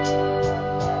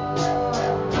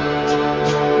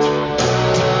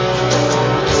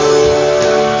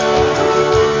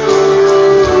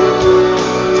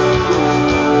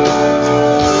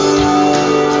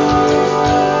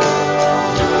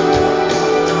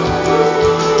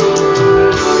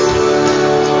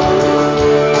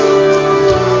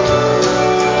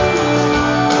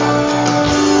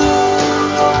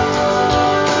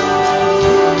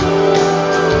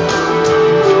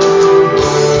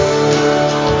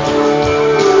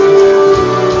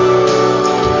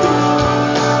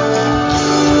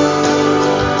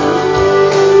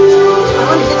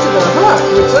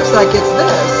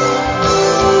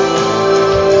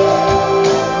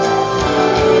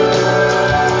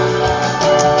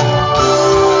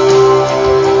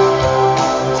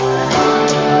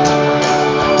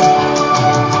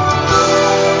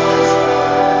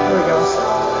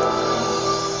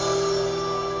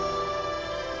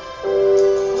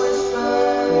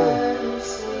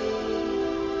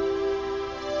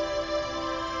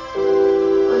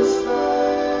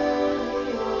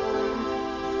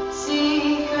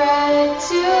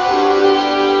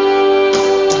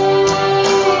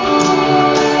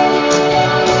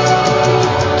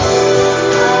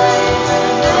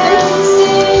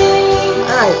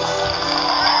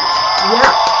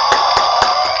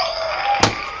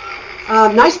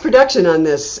 Nice production on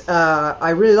this.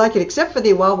 I really like it, except for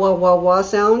the wah wah wah wah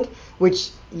sound, which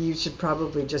you should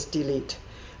probably just delete.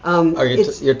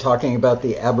 You're talking about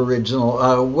the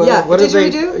Aboriginal? What the do they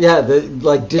didgeridoo? Yeah, the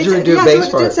like didgeridoo that's bass what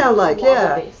it part. did sound like.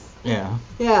 Yeah.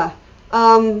 Yeah.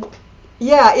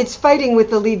 Yeah. It's fighting with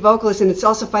the lead vocalist, and it's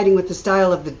also fighting with the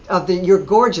style of your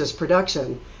gorgeous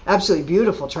production. Absolutely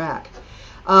beautiful track.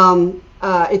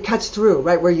 It cuts through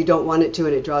right where you don't want it to,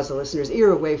 and it draws the listener's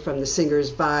ear away from the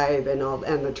singer's vibe and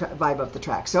the vibe of the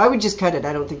track. So I would just cut it.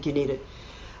 I don't think you need it.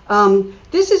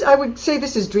 I would say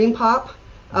this is dream pop,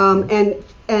 and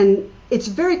it's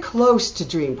very close to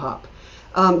dream pop.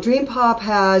 Dream pop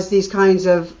has these kinds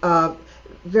of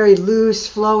very loose,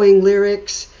 flowing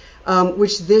lyrics,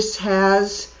 which this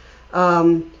has.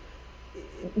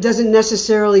 Doesn't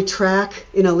necessarily track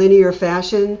in a linear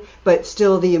fashion, but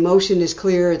still the emotion is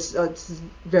clear. It's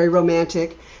very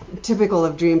romantic, typical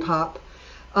of dream pop.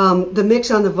 The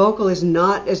mix on the vocal is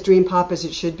not as dream pop as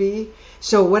it should be.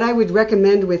 So what I would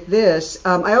recommend with this,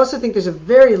 I also think there's a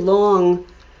very long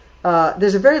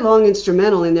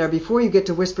instrumental in there before you get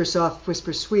to Whisper Soft,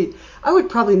 Whisper Sweet. I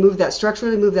would probably move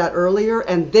that earlier,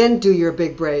 and then do your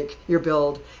big break, your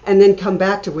build, and then come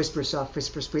back to Whisper Soft,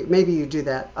 Whisper Sweet. Maybe you do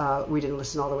that. We didn't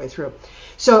listen all the way through.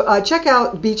 So check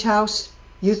out Beach House,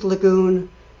 Youth Lagoon,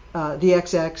 the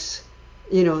XX,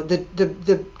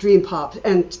 the Dream Pop,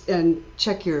 and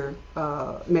check your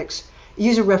mix.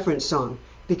 Use a reference song,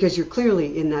 because you're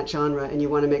clearly in that genre, and you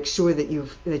want to make sure that you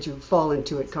fall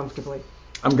into it comfortably.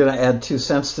 I'm going to add 2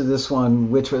 cents to this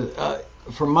one, which was,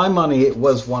 for my money, it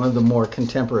was one of the more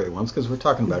contemporary ones, because we're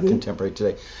talking about contemporary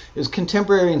today. It was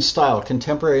contemporary in style,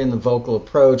 contemporary in the vocal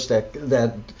approach,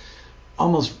 that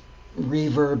almost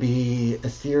reverby,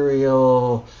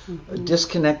 ethereal,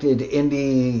 disconnected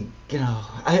indie,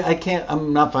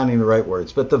 I'm not finding the right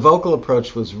words, but the vocal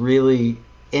approach was really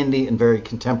indie and very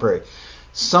contemporary.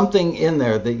 Something in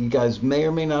there that you guys may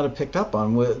or may not have picked up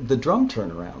on with the drum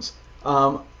turnarounds.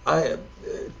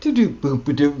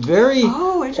 Very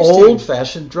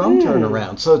old-fashioned drum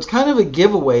turnaround. So it's kind of a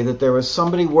giveaway that there was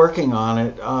somebody working on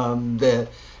it that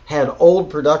had old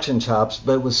production chops,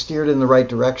 but was steered in the right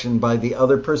direction by the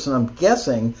other person. I'm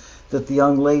guessing that the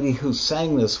young lady who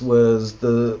sang this was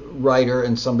the writer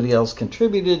and somebody else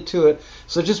contributed to it.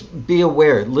 So just be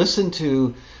aware. Listen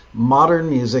to modern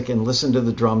music and listen to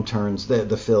the drum turns,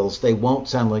 the fills. They won't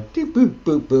sound like doop boop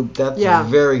boop boop. That's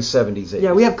very 70s, 80s.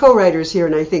 Yeah, we have co-writers here,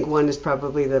 and I think one is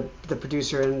probably the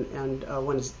producer and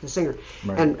one is the singer,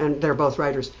 right. and they're both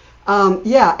writers.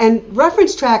 And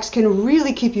reference tracks can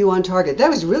really keep you on target. That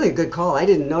was really a good call. I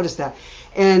didn't notice that.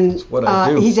 And that's what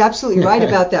I do. He's absolutely right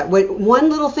about that. One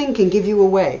little thing can give you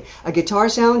away. A guitar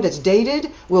sound that's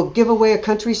dated will give away a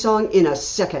country song in a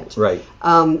second. Right.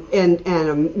 And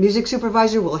a music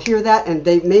supervisor will hear that, and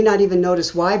they may not even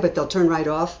notice why, but they'll turn right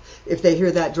off if they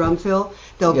hear that drum fill.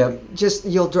 They'll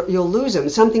you'll lose them.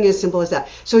 Something as simple as that.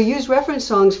 So use reference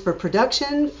songs for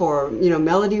production, for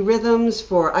melody rhythms,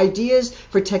 for ideas,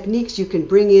 for techniques you can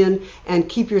bring in and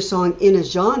keep your song in a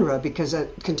genre, because a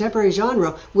contemporary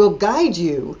genre will guide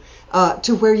you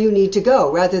to where you need to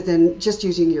go, rather than just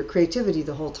using your creativity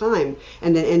the whole time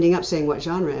and then ending up saying, what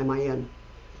genre am I in?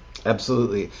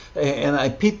 Absolutely.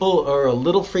 And people are a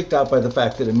little freaked out by the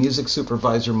fact that a music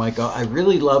supervisor might go, I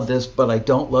really love this, but I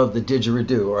don't love the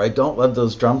didgeridoo, or I don't love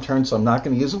those drum turns, so I'm not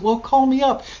going to use it. Well, call me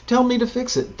up. Tell me to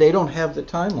fix it. They don't have the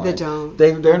timeline. They don't.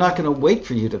 They're not going to wait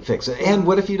for you to fix it. And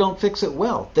what if you don't fix it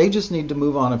well? They just need to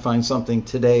move on and find something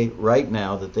today, right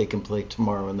now, that they can play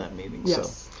tomorrow in that meeting.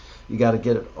 Yes. So you got to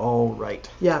get it all right.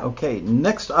 Yeah. Okay,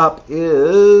 next up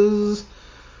is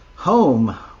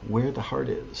Home, Where the Heart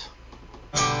Is.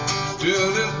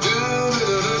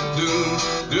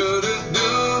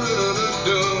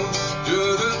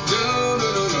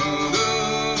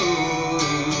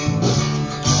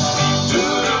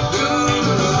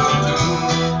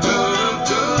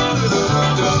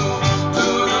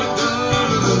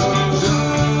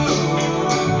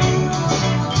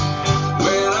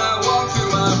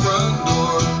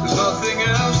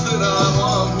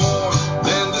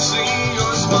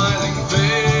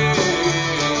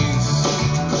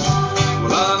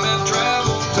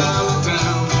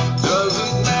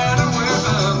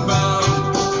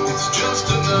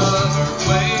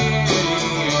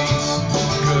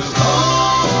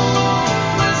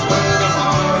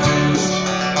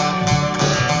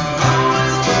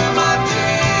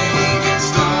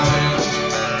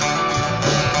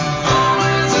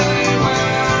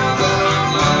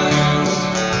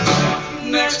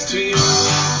 Next to you.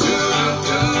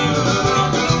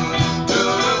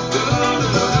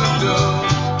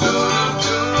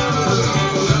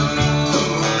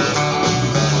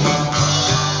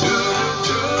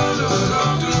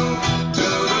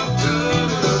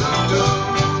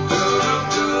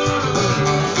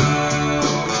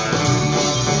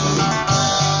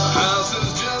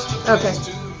 Okay.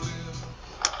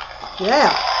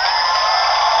 Yeah.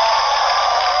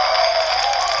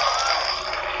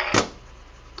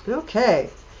 Okay.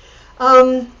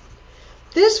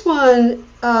 This one,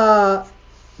 the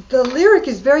lyric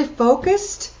is very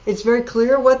focused. It's very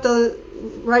clear what the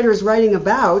writer is writing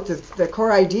about. The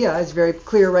core idea is very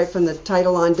clear right from the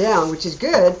title on down, which is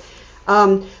good.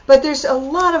 But there's a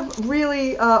lot of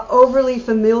really overly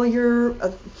familiar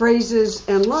phrases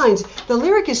and lines. The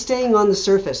lyric is staying on the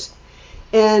surface.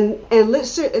 And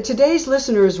today's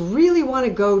listeners really want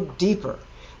to go deeper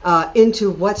into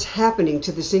what's happening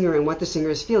to the singer and what the singer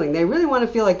is feeling. They really want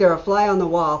to feel like they're a fly on the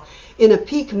wall in a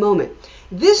peak moment.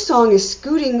 This song is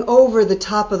scooting over the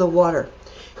top of the water.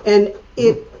 And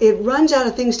it runs out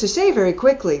of things to say very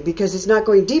quickly because it's not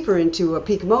going deeper into a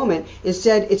peak moment.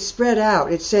 Instead, it's spread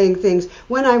out. It's saying things,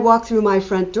 when I walk through my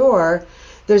front door,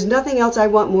 there's nothing else I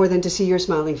want more than to see your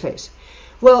smiling face.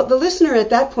 Well, the listener at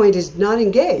that point is not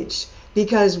engaged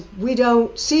because we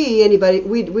don't see anybody,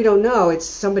 we don't know it's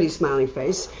somebody's smiling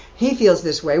face. He feels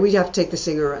this way. We have to take the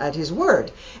singer at his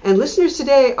word. And listeners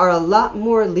today are a lot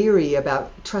more leery about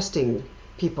trusting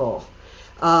people.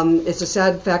 It's a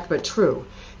sad fact, but true.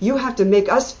 You have to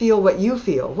make us feel what you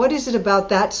feel. What is it about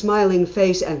that smiling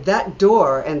face and that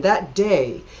door and that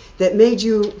day that made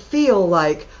you feel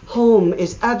like home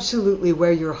is absolutely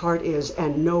where your heart is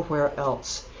and nowhere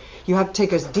else? You have to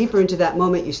take us deeper into that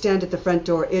moment. You stand at the front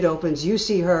door, it opens, you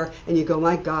see her, and you go,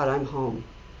 my God, I'm home.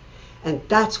 And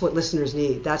that's what listeners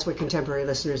need. That's what contemporary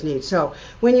listeners need. So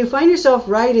when you find yourself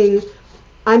writing,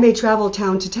 I may travel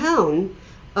town to town,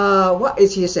 what,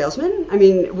 is he a salesman? I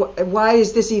mean, why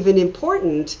is this even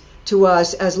important to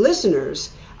us as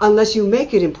listeners unless you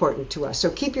make it important to us?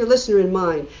 So keep your listener in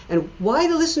mind and why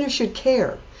the listener should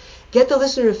care. Get the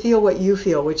listener to feel what you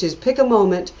feel, which is pick a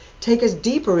moment, take us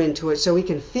deeper into it so we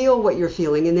can feel what you're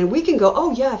feeling, and then we can go,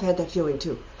 oh, yeah, I've had that feeling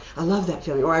too. I love that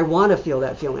feeling, or I want to feel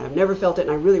that feeling. I've never felt it,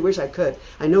 and I really wish I could.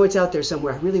 I know it's out there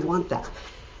somewhere. I really want that.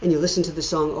 And you listen to the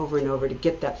song over and over to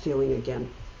get that feeling again.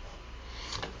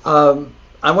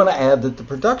 I want to add that the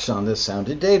production on this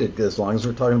sounded dated, as long as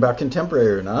we're talking about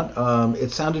contemporary or not.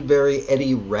 It sounded very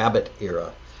Eddie Rabbitt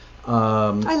era.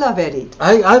 I love Eddie.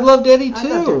 I loved Eddie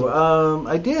too. I loved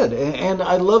I did, and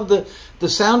I loved the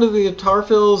sound of the guitar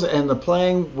fills and the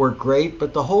playing were great,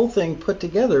 but the whole thing put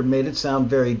together made it sound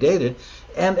very dated.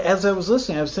 And as I was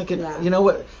listening, I was thinking, you know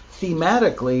what?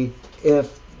 Thematically,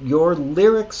 if your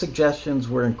lyric suggestions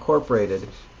were incorporated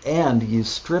and you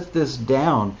stripped this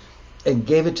down and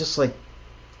gave it just like,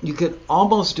 you could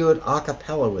almost do it a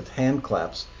cappella with hand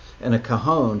claps and a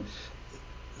cajon.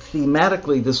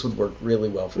 Thematically, this would work really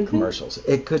well for commercials.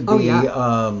 It could be,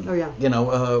 you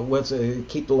know, what's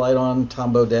Keep the Light On,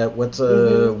 Tom Bodett, what's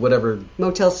whatever.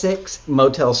 Motel 6.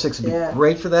 Motel 6 would be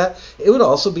great for that. It would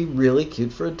also be really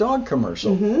cute for a dog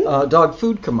commercial, dog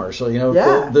food commercial. You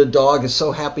know, the dog is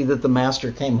so happy that the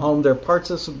master came home. There are parts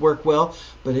of this would work well,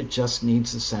 but it just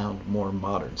needs to sound more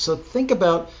modern. So think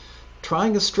about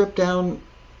trying a stripped down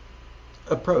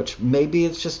approach. Maybe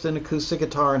it's just an acoustic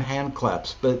guitar and hand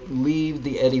claps, but leave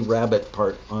the Eddie Rabbitt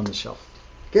part on the shelf.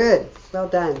 Good. Well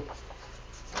done.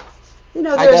 You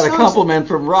know, I got a compliment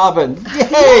from Robin. Yay!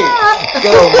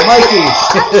 Go, Mikey!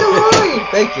 Absolutely.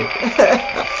 Thank you.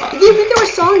 There were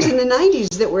songs in the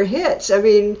 90s that were hits. I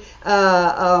mean,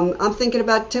 I'm thinking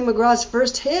about Tim McGraw's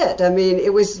first hit. I mean,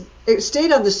 it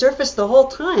stayed on the surface the whole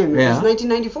time. It was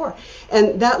 1994.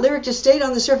 And that lyric just stayed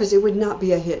on the surface. It would not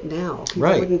be a hit now.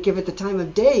 People wouldn't give it the time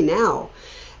of day now.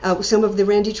 Some of the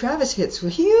Randy Travis hits were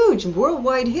huge,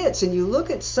 worldwide hits, and you look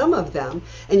at some of them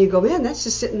and you go, man, that's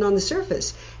just sitting on the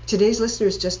surface. Today's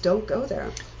listeners just don't go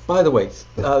there. By the way,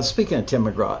 speaking of Tim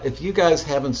McGraw, if you guys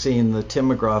haven't seen the Tim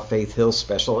McGraw Faith Hill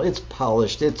special, it's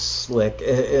polished, it's slick,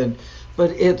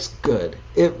 but it's good.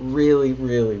 It really,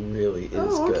 really, really is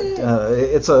good.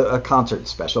 It's a concert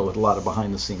special with a lot of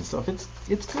behind-the-scenes stuff. It's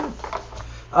good.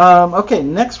 Okay,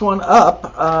 next one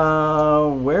up.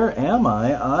 Where am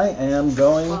I? I am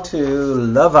going to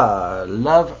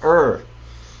Lover.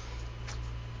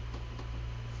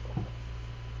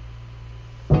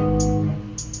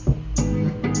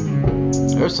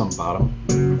 There's some bottom.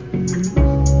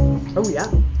 Oh yeah,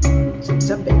 some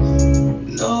sub bass.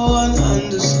 No one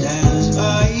understands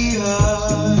my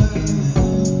heart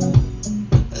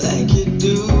like you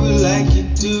do, like you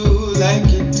do, like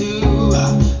you do.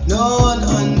 No one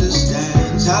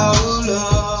understands how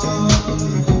love.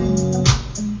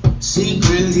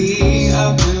 Secretly,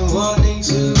 I've been wanting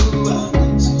to.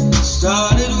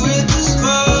 Started with the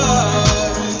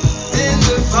spark, then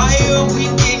the fire we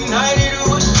ignited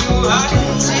was too hot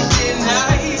to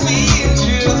deny being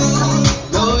true.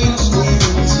 No use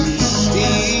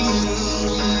resisting.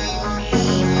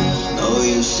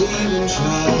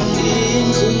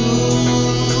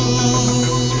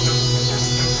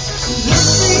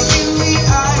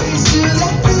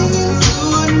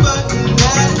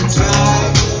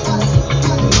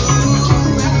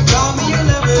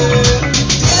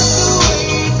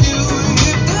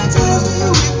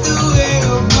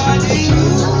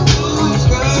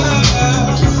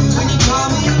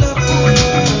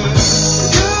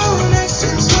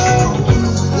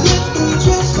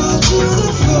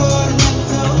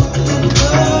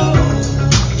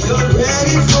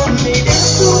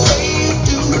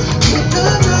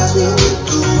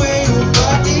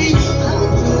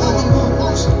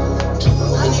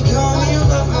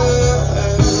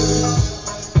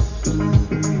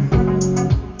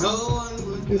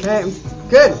 Okay.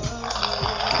 Good.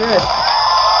 Good.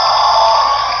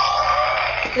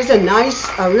 There's a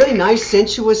really nice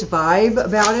sensuous vibe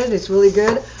about it. It's really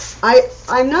good.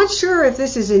 I'm not sure if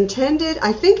this is intended.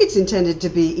 I think it's intended to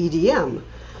be EDM.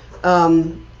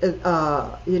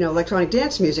 Electronic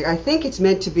dance music. I think it's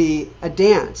meant to be a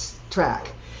dance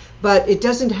track, but it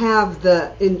doesn't have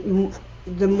the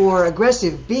more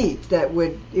aggressive beat that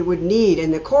it would need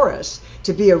in the chorus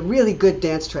to be a really good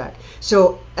dance track.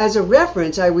 So as a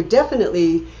reference, I would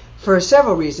definitely, for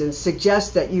several reasons,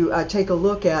 suggest that you take a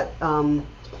look at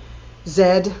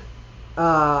Zed.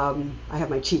 I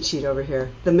have my cheat sheet over here.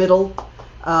 The Middle,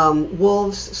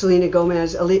 Wolves, Selena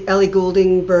Gomez, Ellie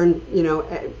Goulding,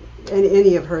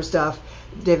 any of her stuff,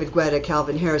 David Guetta,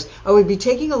 Calvin Harris. I would be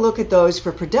taking a look at those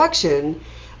for production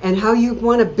and how you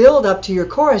want to build up to your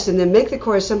chorus and then make the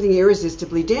chorus something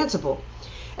irresistibly danceable.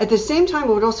 At the same time,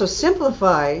 it would also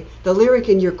simplify the lyric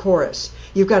in your chorus.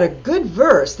 You've got a good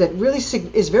verse that really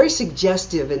is very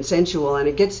suggestive and sensual, and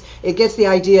it gets the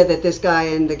idea that this guy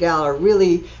and the gal are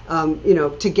really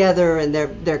together, and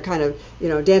they're kind of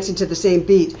dancing to the same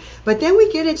beat. But then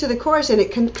we get into the chorus, and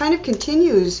it kind of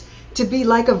continues to be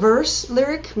like a verse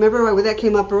lyric. Remember when that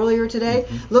came up earlier today?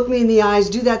 Mm-hmm. Look me in the eyes,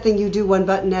 do that thing you do one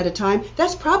button at a time.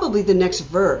 That's probably the next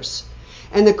verse.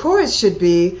 And the chorus should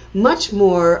be much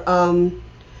more,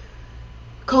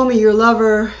 call me your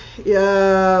lover,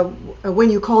 when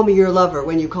you call me your lover,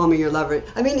 when you call me your lover.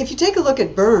 I mean, if you take a look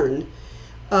at Burn,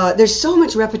 there's so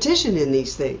much repetition in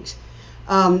these things.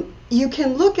 You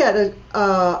can look at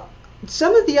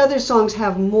some of the other songs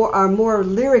are more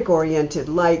lyric oriented,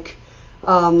 like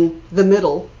The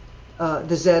Middle,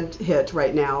 the Zed hit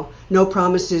right now, No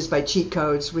Promises by Cheat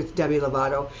Codes with Demi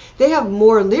Lovato. They have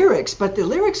more lyrics, but the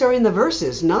lyrics are in the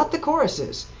verses, not the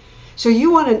choruses. So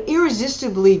you want an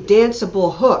irresistibly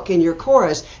danceable hook in your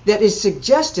chorus that is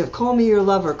suggestive. Call me your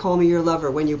lover,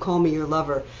 when you call me your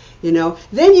lover.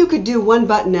 Then you could do one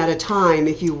button at a time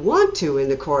if you want to in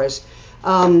the chorus.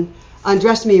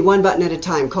 Undress me one button at a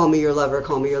time, call me your lover,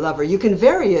 call me your lover. You can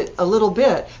vary it a little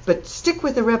bit, but stick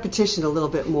with the repetition a little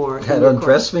bit more. That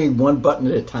undress me one button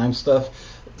at a time stuff,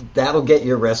 that'll get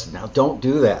you arrested. Now, don't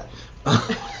do that.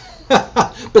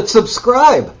 But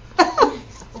subscribe.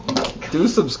 Do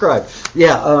subscribe.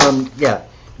 Yeah.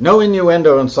 No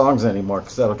innuendo in songs anymore,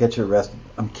 because that'll get you arrested.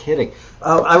 I'm kidding.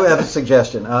 I have a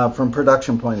suggestion from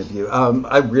production point of view.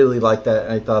 I really liked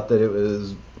that. I thought that it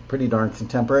was pretty darn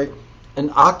contemporary. An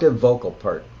octave vocal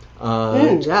part.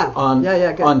 Good.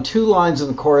 On two lines in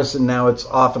the chorus, and now it's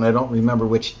off, and I don't remember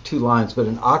which two lines, but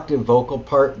an octave vocal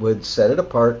part would set it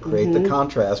apart, create the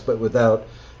contrast, but without...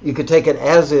 You could take it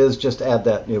as is, just add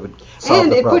that, it would solve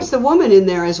and the it problem. puts the woman in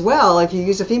there as well if you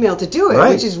use a female to do it, right.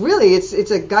 Which is really,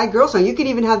 it's a guy-girl song. You could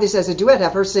even have this as a duet,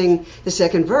 have her sing the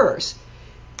second verse.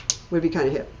 Would be kind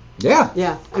of hip. Yeah.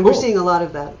 Yeah, and Cool. we're seeing a lot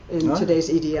of that in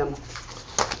today's EDM.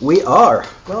 We are.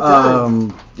 Well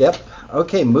done. Yep.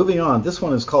 Okay, moving on. This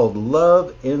one is called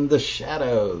Love in the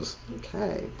Shadows.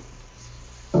 Okay.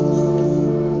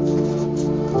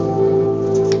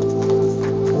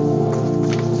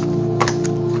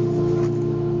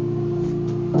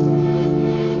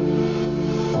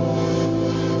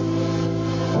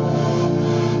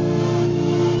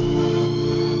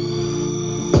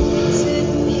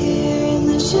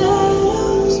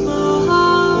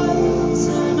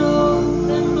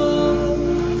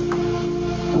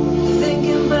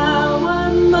 Thinking about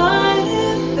what might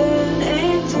have been,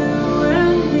 ain't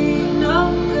doing me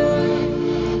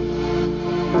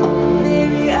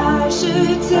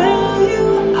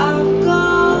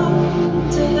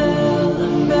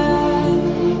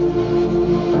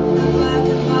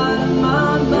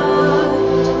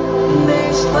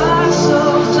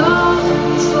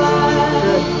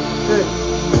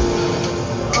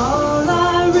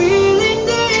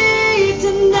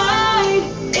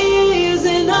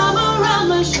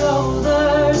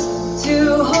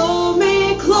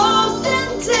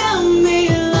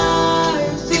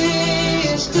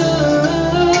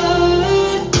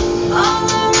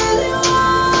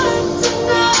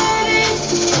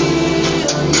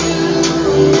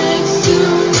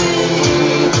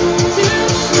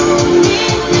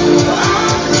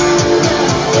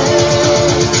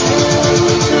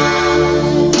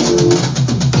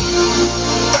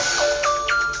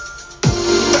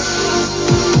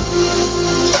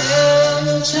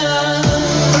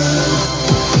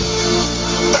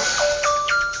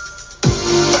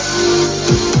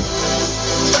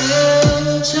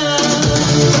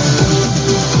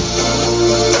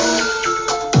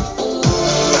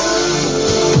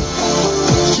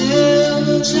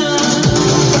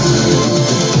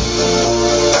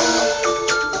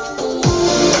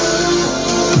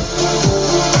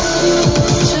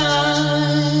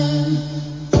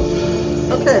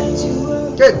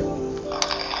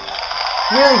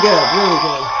good, really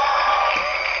good.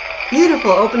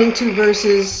 Beautiful opening two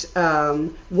verses,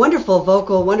 wonderful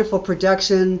vocal, wonderful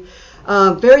production,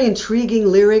 very intriguing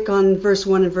lyric on verse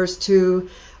 1 and verse 2.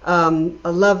 I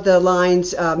love the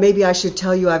lines, maybe I should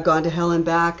tell you I've gone to hell and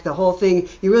back. The whole thing,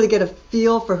 you really get a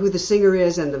feel for who the singer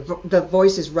is, and the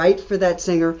voice is right for that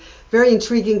singer. Very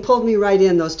intriguing, pulled me right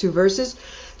in, those two verses.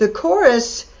 The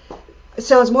chorus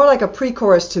sounds more like a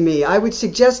pre-chorus to me. I would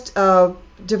suggest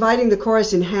dividing the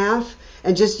chorus in half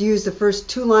and just use the first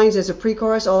two lines as a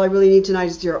pre-chorus. All I really need tonight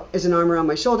is an arm around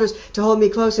my shoulders to hold me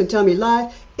close and tell me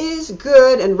life is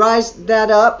good, and rise that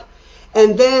up.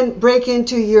 And then break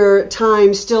into your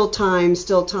time, still time,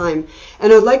 still time.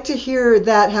 And I'd like to hear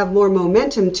that have more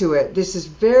momentum to it. This is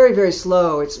very, very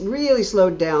slow. It's really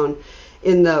slowed down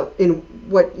in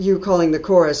what you're calling the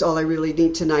chorus, all I really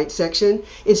need tonight section.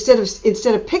 Instead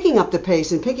of picking up the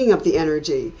pace and picking up the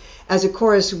energy as a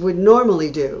chorus would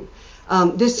normally do.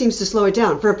 This seems to slow it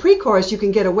down. For a pre-chorus, you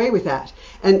can get away with that.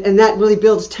 And that really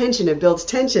builds tension. It builds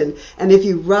tension. And if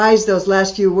you rise those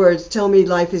last few words, tell me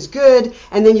life is good,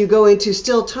 and then you go into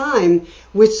still time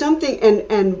with something,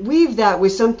 and weave that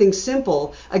with something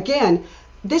simple. Again,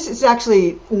 this is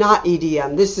actually not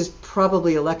EDM. This is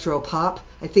probably electro-pop.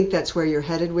 I think that's where you're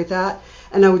headed with that.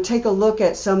 And I would take a look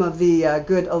at some of the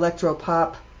good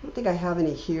electro-pop. I don't think I have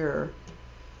any here.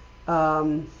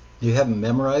 You haven't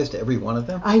memorized every one of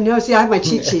them? I know. See, I have my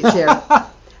cheat sheets here.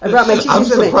 I brought my cheat sheets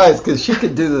with me. I'm surprised because she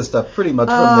could do this stuff pretty much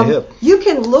from the hip. You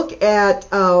can look at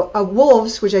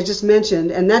Wolves, which I just mentioned,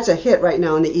 and that's a hit right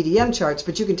now on the EDM charts,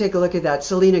 but you can take a look at that.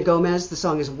 Selena Gomez, the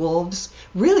song is Wolves.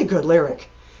 Really good lyric.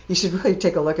 You should really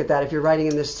take a look at that if you're writing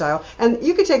in this style. And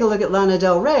you could take a look at Lana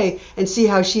Del Rey and see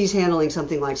how she's handling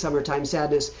something like Summertime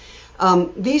Sadness.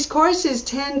 These choruses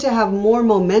tend to have more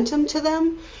momentum to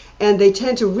them, and they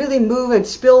tend to really move and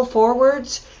spill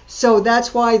forwards. So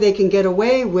that's why they can get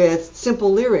away with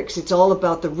simple lyrics. It's all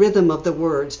about the rhythm of the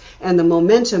words and the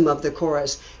momentum of the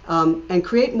chorus, and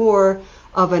create more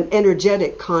of an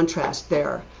energetic contrast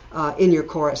there in your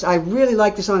chorus. I really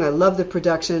like the song. I love the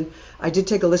production. I did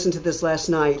take a listen to this last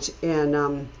night,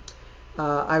 and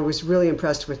I was really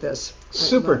impressed with this.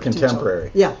 Super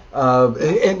contemporary. Yeah.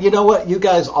 And you know what? You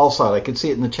guys all saw it. I could see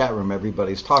it in the chat room.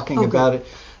 Everybody's talking about it.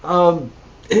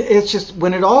 It's just,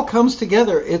 when it all comes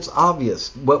together, it's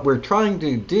obvious. What we're trying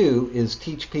to do is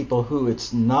teach people who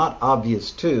it's not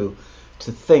obvious to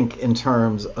think in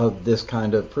terms of this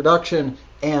kind of production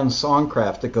and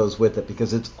songcraft that goes with it,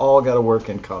 because it's all got to work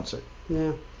in concert.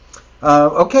 Yeah.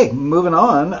 Okay, moving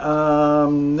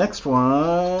on. Next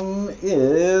one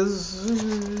is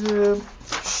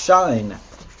Shine.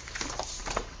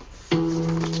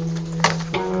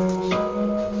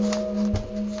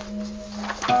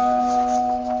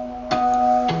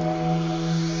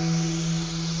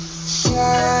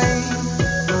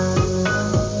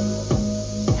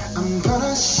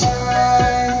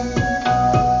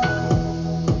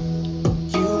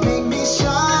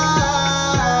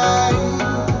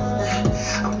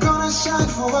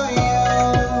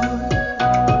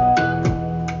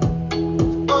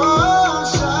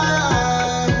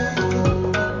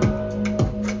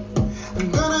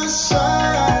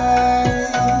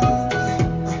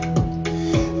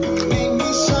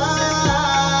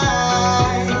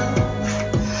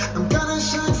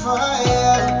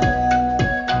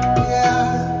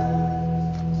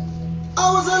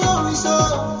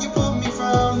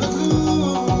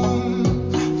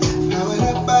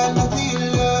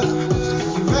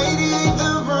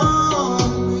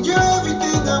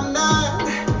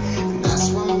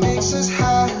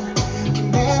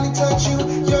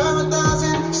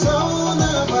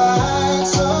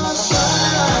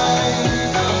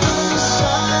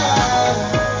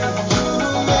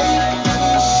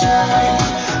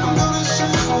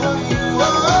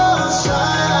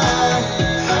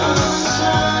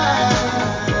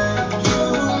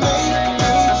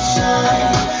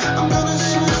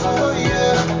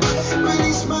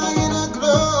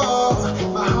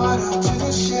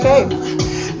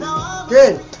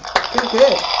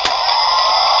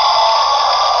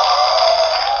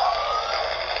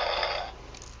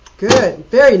 Good.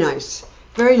 Very nice.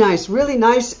 Very nice. Really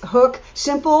nice hook.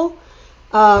 Simple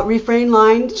refrain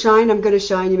line. Shine, I'm going to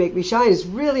shine, you make me shine. It's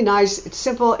really nice. It's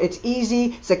simple. It's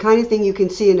easy. It's the kind of thing you can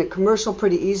see in a commercial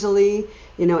pretty easily.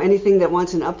 You know, anything that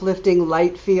wants an uplifting,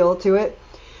 light feel to it.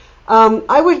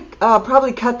 I would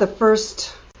probably cut the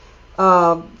first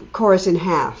chorus in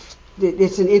half.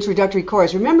 It's an introductory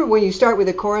chorus. Remember, when you start with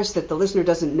a chorus, that the listener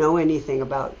doesn't know anything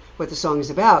about what the song is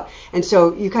about. And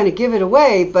so you kind of give it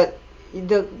away, but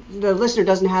the listener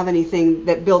doesn't have anything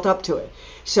that built up to it.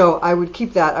 So I would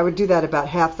keep that. I would do that about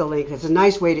half the length. It's a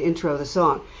nice way to intro the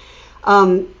song.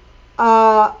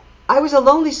 I was a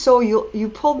lonely soul.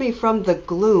 You pulled me from the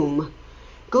gloom.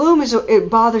 Gloom it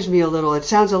bothers me a little. It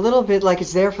sounds a little bit like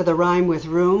it's there for the rhyme with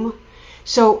room.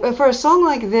 So for a song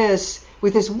like this,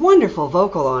 with this wonderful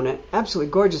vocal on it,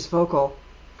 absolutely gorgeous vocal,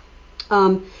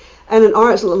 and an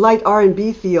light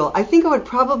R&B feel, I think I would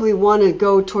probably want to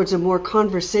go towards a more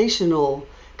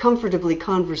comfortably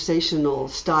conversational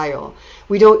style.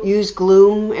 We don't use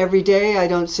gloom every day. I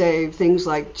don't say things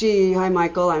like, "Gee, hi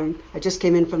Michael, I just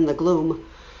came in from the gloom."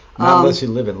 Not unless you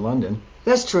live in London.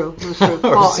 That's true. That's true.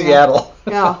 Or Seattle.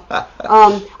 Yeah.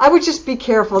 I would just be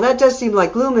careful. That does seem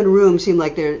like gloom and room seem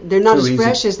like they're not Too as easy.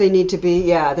 fresh as they need to be.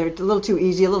 Yeah, they're a little too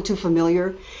easy, a little too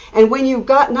familiar. And when you've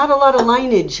got not a lot of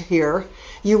lineage here,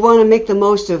 you want to make the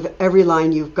most of every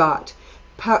line you've got.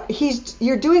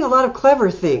 You're doing a lot of clever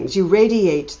things. You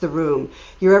radiate the room.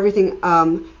 You're everything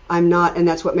I'm not, and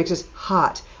that's what makes us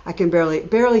hot. I can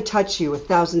barely touch you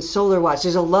 1,000 solar watts.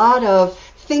 There's a lot of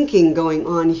thinking going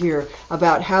on here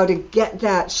about how to get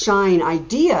that shine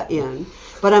idea in,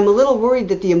 but I'm a little worried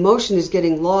that the emotion is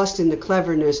getting lost in the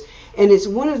cleverness. And it's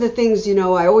one of the things,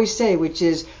 I always say, which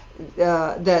is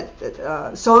that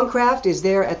songcraft is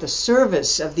there at the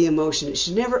service of the emotion. It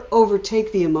should never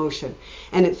overtake the emotion,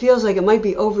 and it feels like it might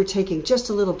be overtaking just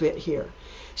a little bit here.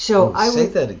 So I say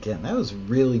would that again. That was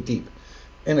really deep.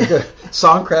 And a good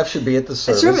songcraft should be at the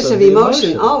service of the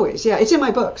emotion. Always. Yeah, it's in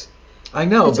my books. I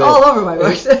know. It's all over my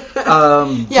books.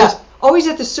 Just always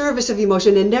at the service of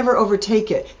emotion and never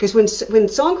overtake it. Because when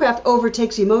songcraft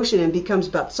overtakes emotion and becomes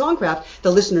about songcraft,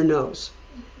 the listener knows.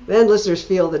 Then listeners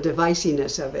feel the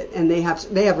deviciness of it, and they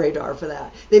have radar for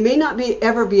that. They may not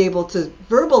ever be able to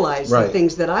verbalize the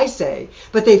things that I say,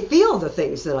 but they feel the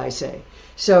things that I say.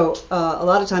 So a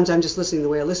lot of times I'm just listening the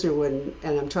way a listener would,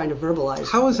 and I'm trying to verbalize.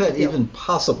 How is that even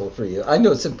possible for you? I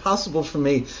know it's impossible for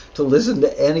me to listen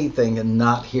to anything and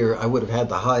not hear. I would have had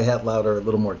the hi-hat louder, a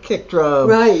little more kick drum.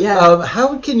 Right, yeah.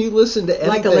 How can you listen to anything?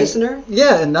 Like a listener?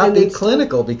 Yeah, and not be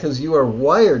clinical, because you are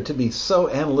wired to be so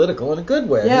analytical in a good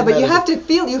way. Yeah, but you have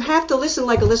to listen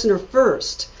like a listener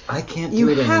first. I can't do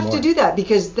it anymore. You have to do that,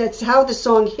 because that's how the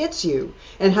song hits you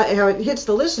and how it hits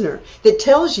the listener. That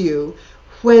tells you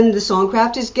when the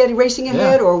songcraft is racing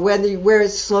ahead, or where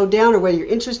it's slowed down, or whether your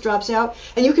interest drops out,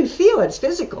 and you can feel it. It's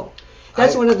physical.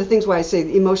 That's one of the things why I say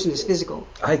the emotion is physical.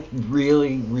 I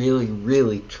really, really,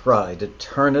 really try to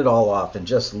turn it all off and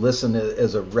just listen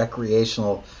as a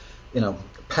recreational,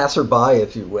 passerby,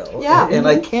 if you will. Yeah. And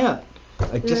I can't.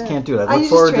 I just can't do it. I look you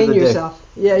forward just train to the yourself.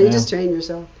 day. Yeah, you just train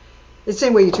yourself. It's the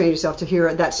same way you train yourself to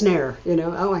hear that snare.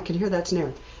 Oh, I can hear that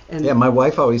snare. And my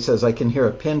wife always says I can hear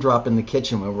a pin drop in the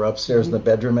kitchen when we're upstairs in the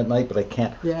bedroom at night, but I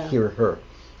can't hear her.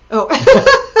 Oh.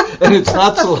 And it's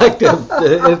not selective.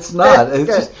 It's not. It's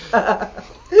just,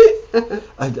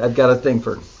 I've got a thing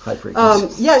for high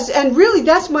frequencies. Yes, and really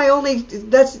that's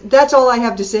all I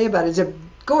have to say about it. It's a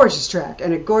gorgeous track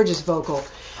and a gorgeous vocal.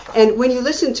 And when you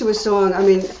listen to a song,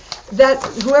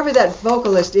 whoever that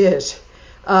vocalist is,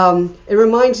 it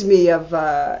reminds me of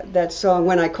that song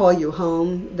 "When I Call You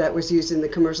Home" that was used in the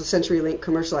CenturyLink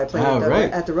commercial I played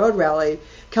at the Road Rally,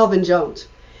 Kelvin Jones,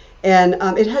 and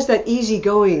it has that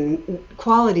easygoing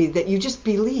quality that you just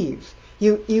believe.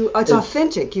 It's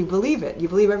authentic. You believe it. You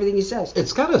believe everything he says.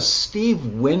 It's got a Steve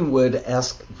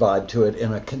Winwood-esque vibe to it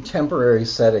in a contemporary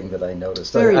setting that I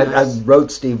noticed. Very nice. I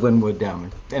wrote Steve Winwood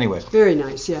down. Anyway. Very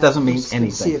nice, yeah. Doesn't mean anything.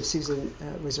 See if Susan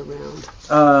was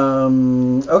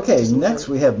around. Okay, next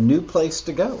we have New Place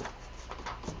to Go.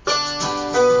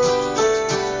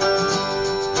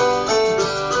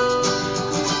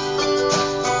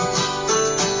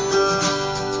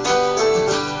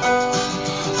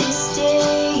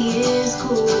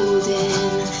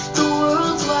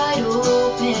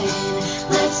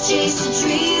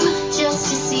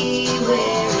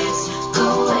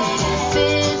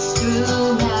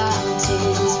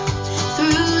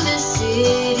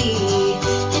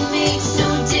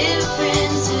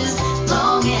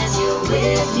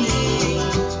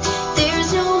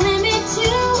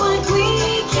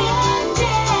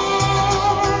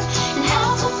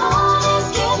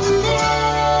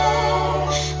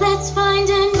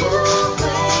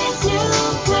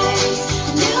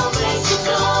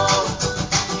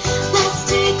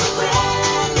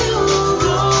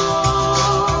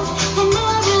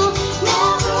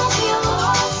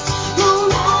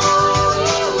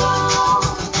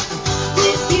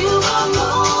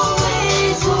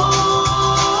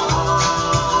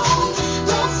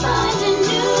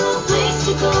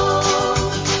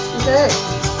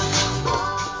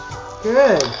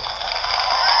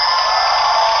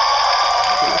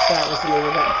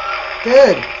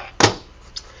 Good.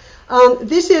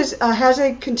 This has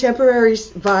a contemporary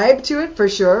vibe to it for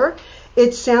sure.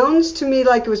 It sounds to me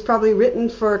like it was probably written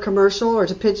for a commercial or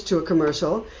to pitch to a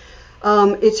commercial.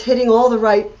 It's hitting all the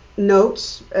right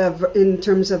notes in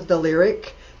terms of the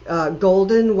lyric.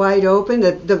 Golden, wide open.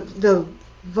 The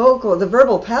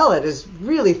verbal palette is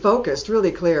really focused,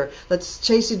 really clear. Let's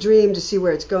chase a dream to see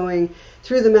where it's going.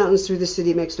 Through the mountains, through the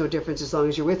city, makes no difference as long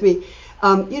as you're with me.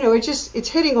 It's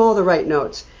hitting all the right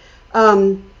notes.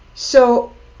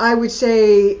 So I would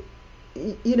say,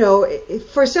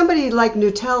 for somebody like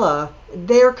Nutella,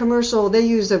 their commercial, they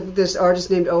use this artist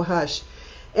named Oh Hush.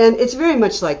 And it's very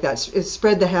much like that. It's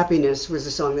Spread the Happiness was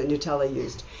the song that Nutella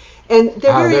used. And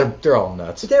they're all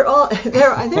nuts. They're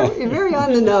very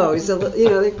on the nose.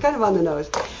 They're kind of on the nose.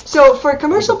 So for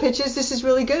commercial pitches, this is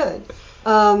really good.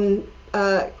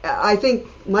 I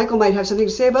think Michael might have something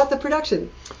to say about the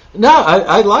production. No,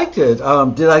 I liked it.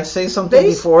 Did I say something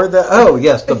before that? Oh,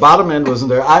 yes, the bottom end wasn't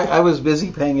there. I was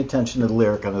busy paying attention to the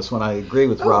lyric on this one. I agree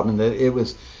with Robin that it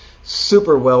was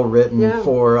super well written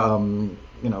for,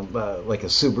 like a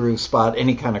Subaru spot,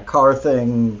 any kind of car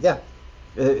thing. Yeah,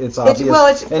 it's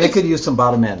obvious. And it could use some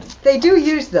bottom end. They do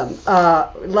use them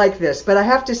like this, but I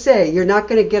have to say, you're not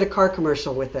going to get a car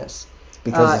commercial with this.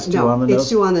 Because it's too on the nose? It's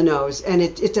too on the nose, and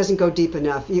it doesn't go deep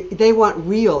enough. They want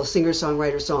real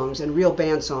singer-songwriter songs and real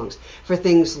band songs for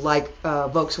things like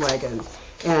Volkswagen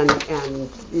and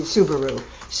Subaru.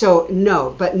 So,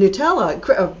 no, but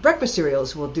Nutella, breakfast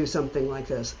cereals will do something like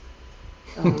this.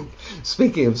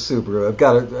 Speaking of Subaru,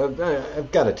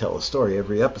 I've got to tell a story.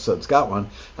 Every episode's got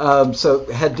one.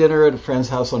 So, had dinner at a friend's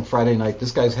house on Friday night.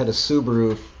 This guy's had a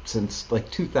Subaru since like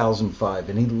 2005,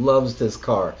 and he loves this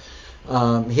car.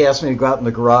 He asked me to go out in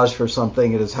the garage for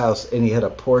something at his house, and he had a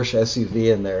Porsche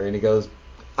SUV in there, and he goes,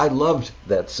 I loved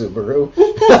that Subaru.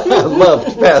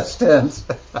 Loved, past tense.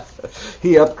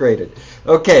 He upgraded.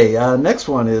 Okay, next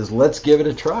one is Let's Give It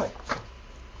a Try.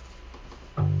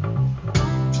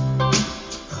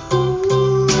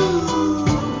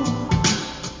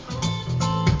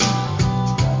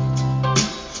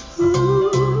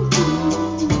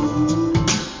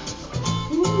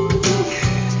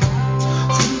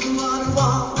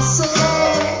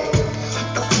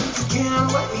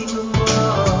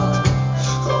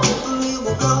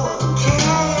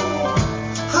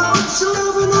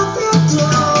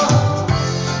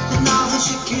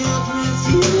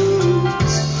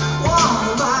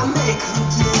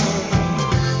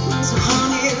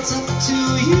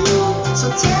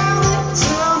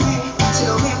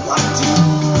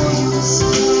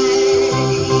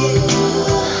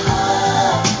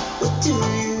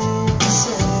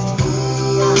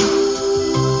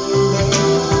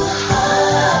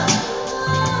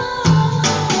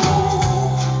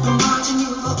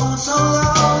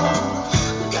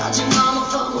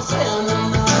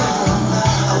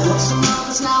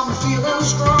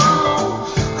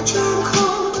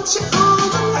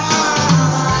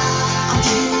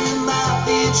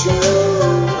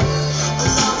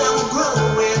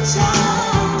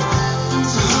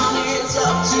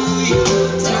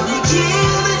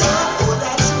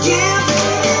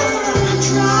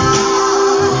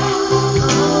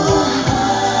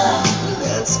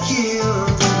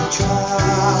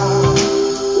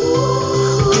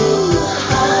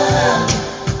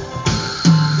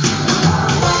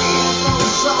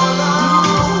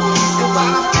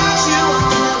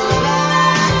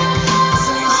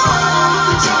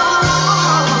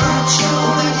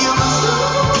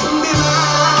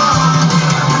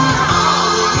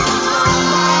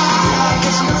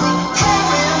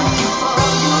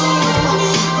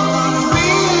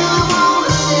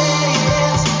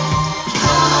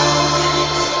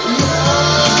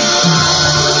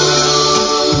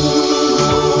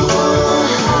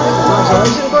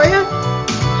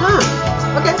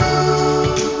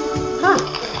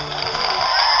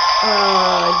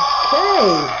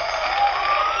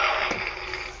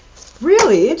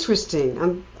 Interesting.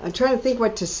 I'm trying to think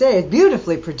what to say. It's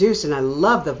beautifully produced, and I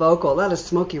love the vocal. A lot of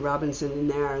Smokey Robinson in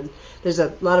there, and there's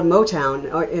a lot of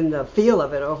Motown in the feel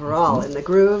of it overall, and the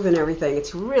groove and everything.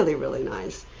 It's really, really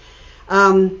nice.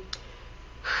 As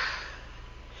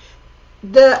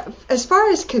far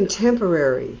as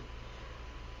contemporary,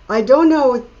 I don't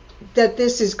know that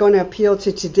this is going to appeal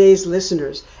to today's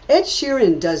listeners. Ed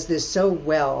Sheeran does this so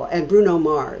well, and Bruno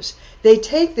Mars. They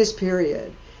take this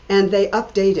period and they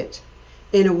update it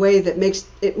in a way that makes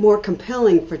it more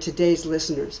compelling for today's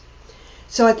listeners.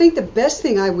 So I think the best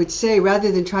thing I would say,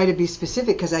 rather than try to be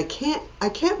specific, because I can't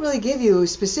really give you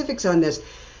specifics on this,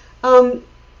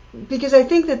 because I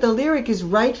think that the lyric is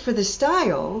right for the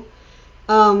style.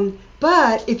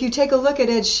 But if you take a look at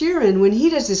Ed Sheeran, when he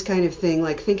does this kind of thing,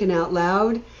 like Thinking Out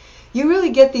Loud, you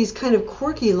really get these kind of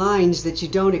quirky lines that you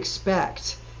don't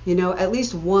expect. at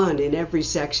least one in every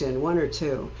section, one or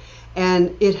two.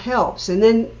 And it helps. And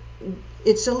then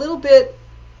it's a little bit,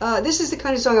 this is the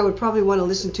kind of song I would probably want to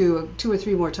listen to 2 or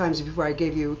 3 more times before I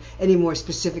gave you any more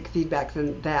specific feedback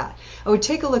than that. I would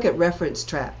take a look at reference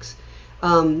tracks.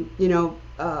 Ed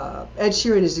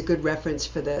Sheeran is a good reference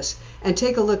for this. And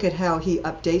take a look at how he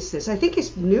updates this. I think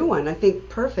his new one, I think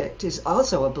Perfect, is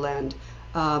also a blend,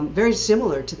 very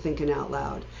similar to Thinking Out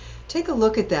Loud. Take a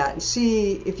look at that and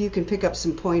see if you can pick up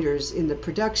some pointers in the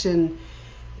production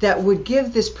that would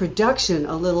give this production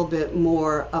a little bit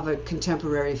more of a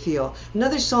contemporary feel.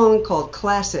 Another song called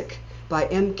Classic by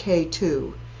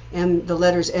MK2, the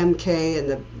letters MK and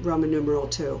the Roman numeral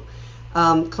 2.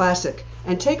 Classic.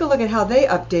 And take a look at how they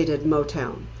updated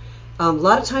Motown. A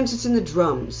lot of times it's in the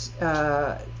drums.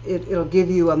 It'll give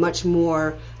you a much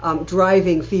more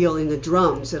driving feel in the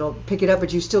drums. It'll pick it up,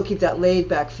 but you still keep that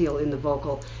laid-back feel in the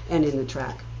vocal and in the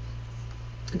track.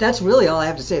 That's really all I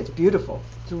have to say. It's beautiful.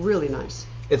 It's really nice.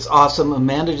 It's awesome.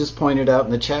 Amanda just pointed out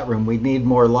in the chat room we need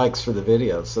more likes for the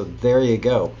video. So there you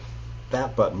go.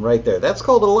 That button right there. That's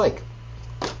called a like.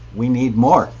 We need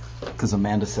more because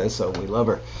Amanda says so. We love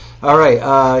her. All right.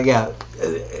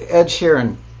 Ed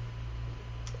Sheeran.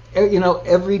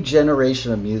 Every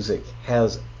generation of music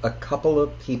has a couple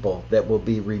of people that will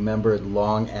be remembered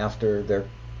long after their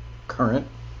current.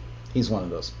 He's one of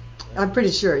those. I'm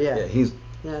pretty sure, yeah.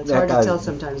 Yeah, it's hard to tell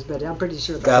sometimes, but I'm pretty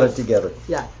sure. Got it together.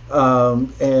 Yeah.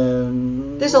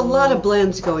 And there's a lot of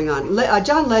blends going on.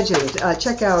 John Legend,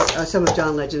 check out some of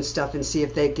John Legend's stuff and see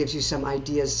if that gives you some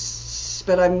ideas.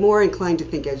 But I'm more inclined to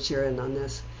think Ed Sheeran on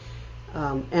this.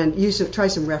 And try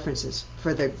some references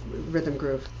for the rhythm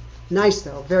groove. Nice,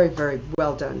 though. Very, very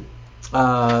well done.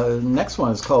 Next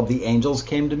one is called The Angels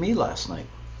Came to Me Last Night.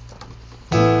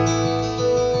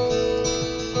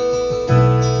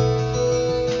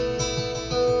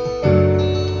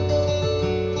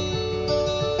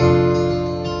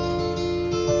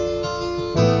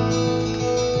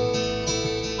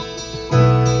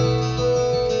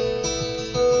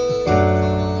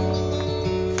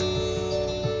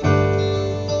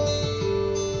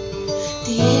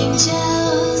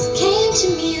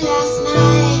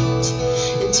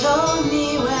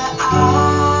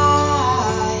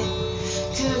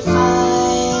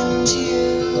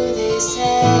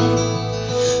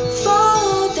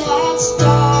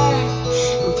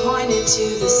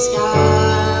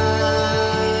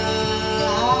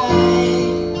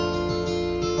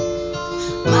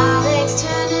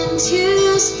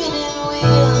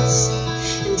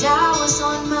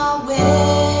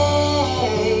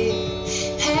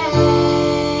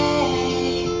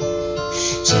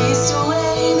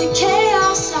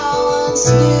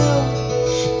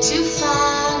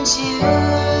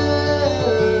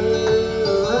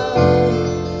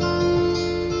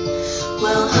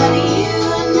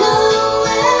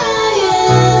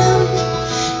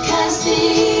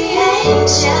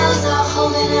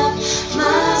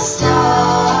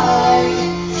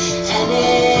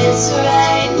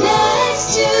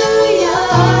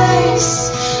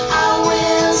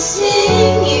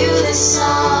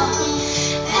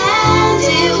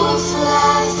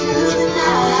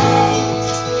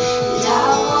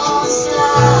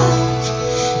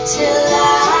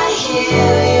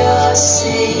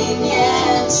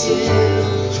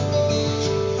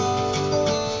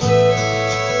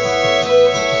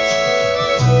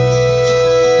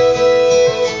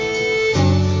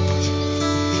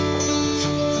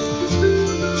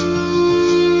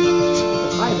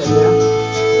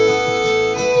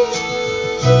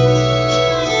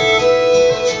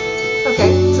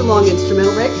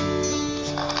 Instrumental break.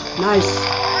 Nice.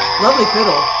 Lovely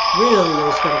fiddle. Really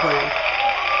nice fiddle playing.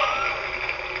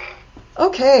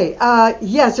 Okay.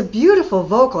 It's a beautiful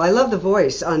vocal. I love the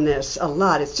voice on this a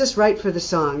lot. It's just right for the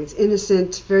song. It's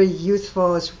innocent, very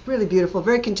youthful. It's really beautiful.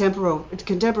 Very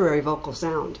contemporary vocal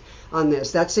sound on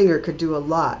this. That singer could do a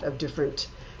lot of different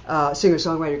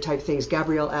singer-songwriter type things.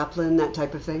 Gabrielle Aplin, that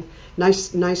type of thing.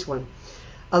 Nice one.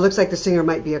 Looks like the singer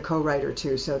might be a co-writer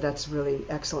too, so that's really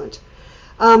excellent.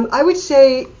 I would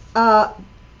say the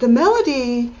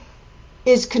melody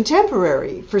is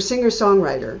contemporary for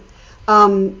singer-songwriter,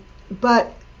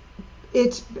 but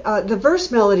it's the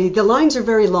verse melody, the lines are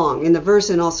very long in the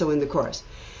verse and also in the chorus.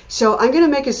 So I'm going to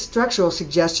make a structural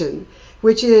suggestion,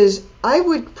 which is I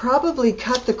would probably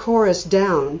cut the chorus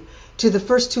down to the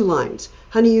first 2 lines.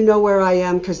 Honey, you know where I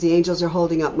am because the angels are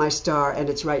holding up my star and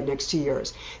it's right next to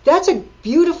yours. That's a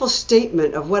beautiful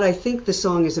statement of what I think the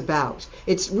song is about.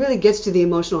 It really gets to the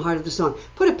emotional heart of the song.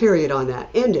 Put a period on that.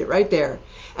 End it right there.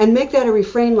 And make that a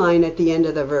refrain line at the end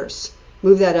of the verse.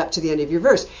 Move that up to the end of your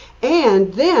verse.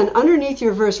 And then underneath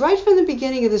your verse, right from the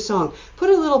beginning of the song, put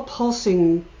a little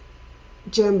pulsing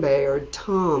djembe or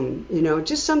tom,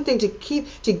 just something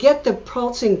to get the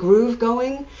pulsing groove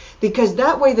going, because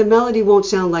that way the melody won't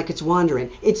sound like it's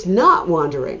wandering. It's not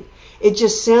wandering. It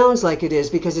just sounds like it is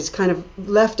because it's kind of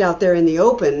left out there in the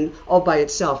open all by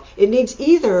itself. It needs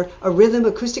either a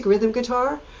acoustic rhythm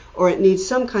guitar, or it needs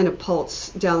some kind of pulse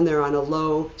down there on a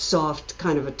low, soft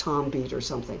kind of a tom beat or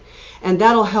something. And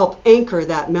that'll help anchor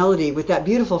that melody with that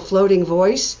beautiful floating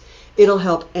voice. It'll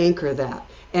help anchor that.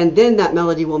 And then that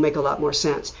melody will make a lot more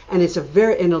sense. And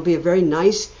it'll be a very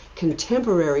nice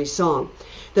contemporary song.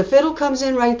 The fiddle comes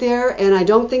in right there, and I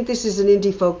don't think this is an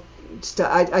indie folk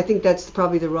style. I think that's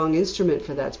probably the wrong instrument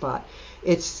for that spot.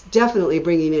 It's definitely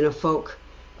bringing in a folk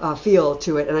feel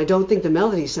to it, and I don't think the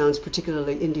melody sounds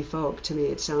particularly indie folk to me.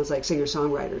 It sounds like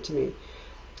singer-songwriter to me.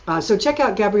 So check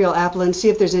out Gabrielle Applin, see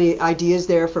if there's any ideas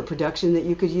there for production that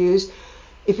you could use.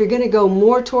 If you're going to go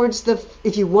more towards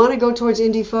if you want to go towards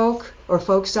indie folk or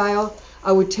folk style,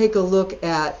 I would take a look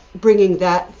at bringing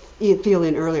that feel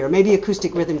in earlier. Maybe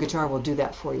acoustic rhythm guitar will do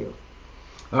that for you.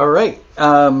 All right,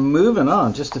 moving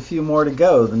on. Just a few more to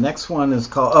go. The next one is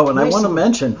called... Oh, and I want to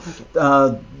mention,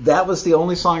 that was the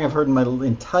only song I've heard in my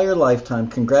entire lifetime.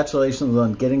 Congratulations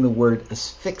on getting the word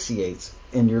asphyxiates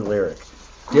in your lyric.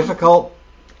 Difficult,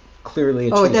 clearly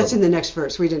achievable. Oh, that's in the next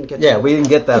verse. We didn't get that. Yeah, we didn't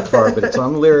get that far, but it's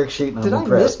on the lyric sheet, and I'm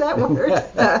impressed. Did I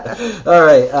miss that word? All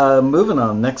right, moving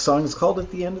on. Next song is called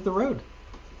At the End of the Road.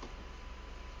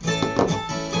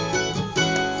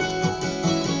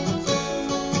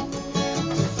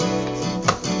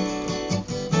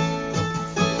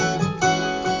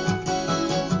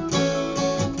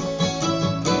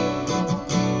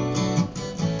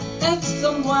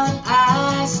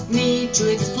 Asked me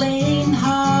to explain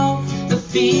how the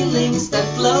feelings that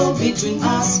flow between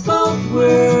us both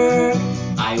were.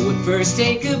 I would first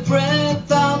take a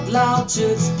breath out loud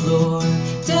to explore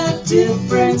the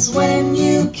difference when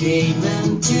you came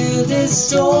into this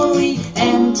story.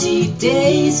 Empty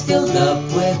days filled up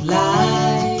with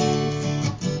light.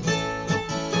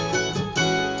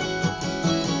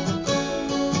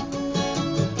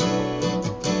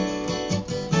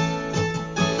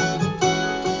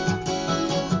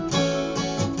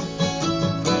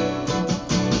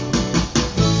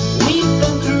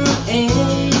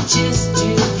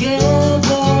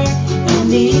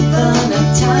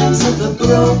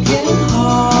 Broken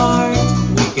heart,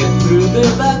 we get through the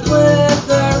bad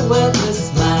weather with a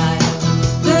smile.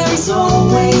 There's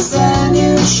always a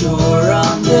new shore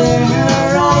on the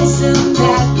horizon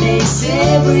that makes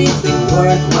everything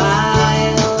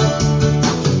worthwhile.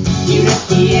 Here at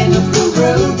the end of the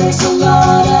road, there's a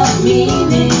lot of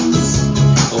meanings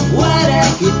of what a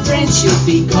good friend should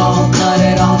be called. Not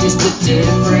at all just the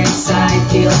difference I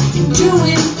feel in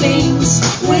doing things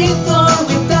with or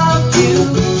without you.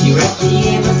 Here at the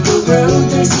end of the road,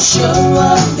 there's a show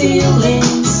of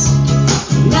feelings.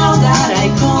 Now that I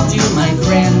called you my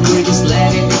friend, we're just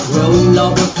letting it roll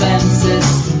over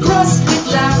fences, rust with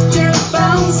laughter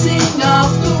bouncing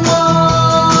off the walls.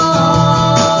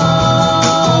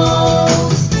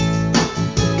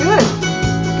 Good.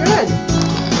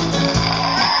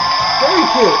 Very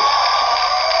cute.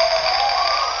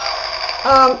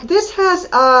 This has,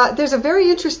 there's a very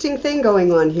interesting thing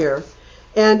going on here.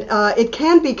 And it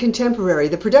can be contemporary.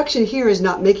 The production here is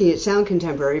not making it sound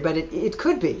contemporary, but it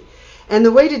could be. And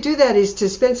the way to do that is to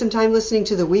spend some time listening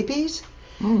to the Weepies.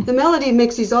 The melody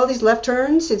makes all these left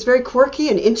turns. It's very quirky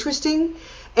and interesting.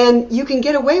 And you can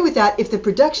get away with that if the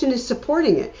production is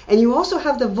supporting it. And you also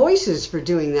have the voices for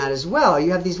doing that as well.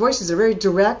 You have these voices that are very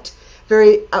direct,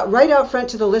 very right out front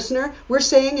to the listener. We're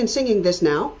saying and singing this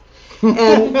now.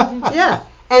 And yeah,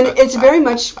 and it's very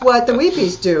much what the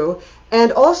Weepies do.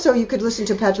 And also you could listen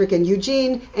to Patrick and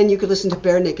Eugene, and you could listen to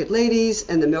Bare Naked Ladies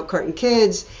and the Milk Carton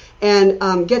Kids,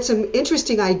 and get some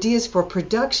interesting ideas for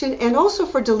production and also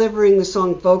for delivering the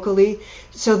song vocally,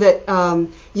 so that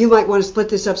you might want to split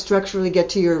this up structurally,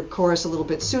 get to your chorus a little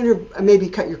bit sooner, maybe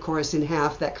cut your chorus in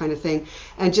half, that kind of thing,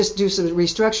 and just do some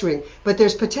restructuring. But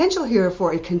there's potential here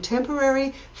for a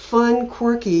contemporary, fun,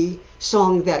 quirky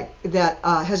song that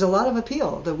has a lot of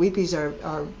appeal. The Weepies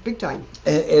are big time.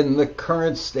 In the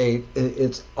current state,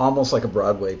 it's almost like a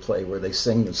Broadway play where they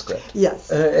sing the script.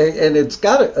 Yes. And it's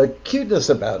got a cuteness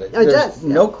about it. It does.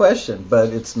 No question, but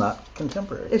it's not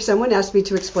contemporary. If someone asked me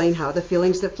to explain how the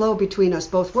feelings that flow between us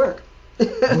both work,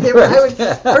 I would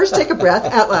first take a breath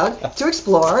out loud to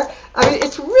explore. I mean,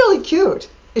 it's really cute.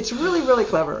 It's really, really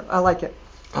clever. I like it.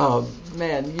 Oh,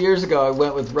 man, years ago I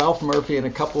went with Ralph Murphy and a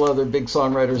couple other big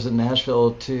songwriters in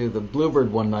Nashville to the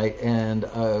Bluebird one night, and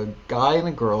a guy and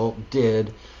a girl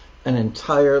did an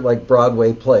entire like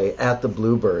Broadway play at the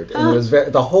Bluebird, and it was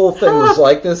the whole thing was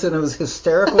like this, and it was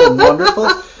hysterical and wonderful.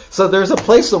 So there's a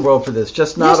place in the world for this,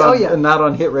 just not not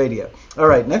on hit radio. All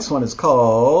right, next one is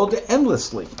called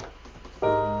Endlessly.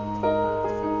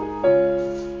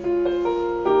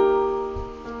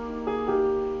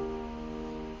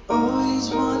 Always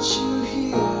want you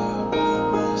here by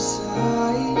my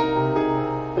side,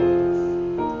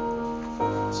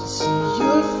 to see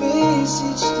your face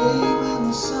each day when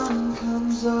the sun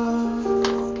comes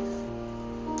up.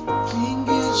 Can't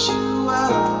get you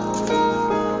out of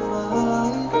my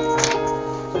mind.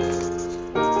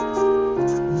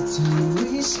 The time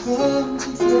we spend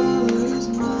together is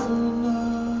not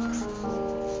enough.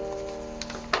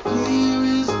 Here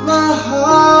is my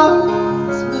heart,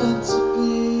 it's meant to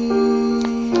be.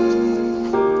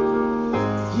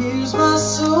 Here's my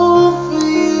soul for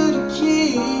you to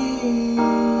keep.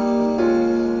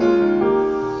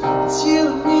 It's you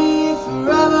and me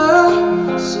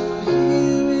forever, so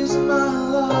here is my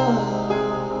love,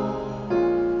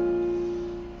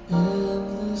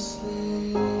 endlessly.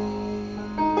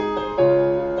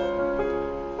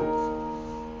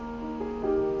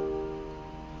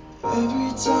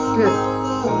 Every time Good. I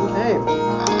look, Okay.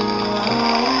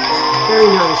 Very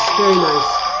nice. Very nice.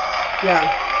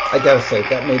 Yeah. I gotta say,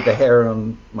 that made the hair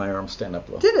on my arm stand up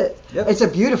a little. Did it? Yep. It's a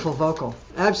beautiful vocal.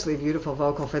 Absolutely beautiful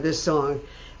vocal for this song.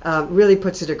 Really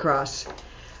puts it across.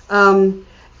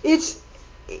 It's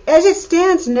as it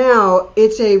stands now,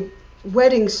 it's a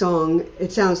wedding song,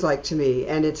 it sounds like to me,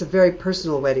 and it's a very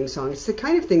personal wedding song. It's the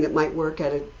kind of thing that might work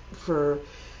for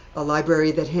a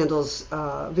library that handles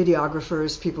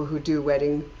videographers, people who do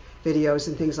wedding videos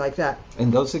and things like that.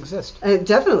 And those exist. And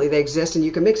definitely they exist, and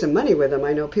you can make some money with them.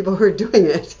 I know people who are doing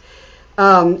it.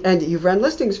 And you've run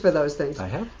listings for those things. I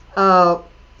have.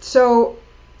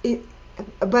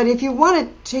 But if you want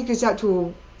to take this out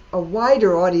to a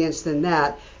wider audience than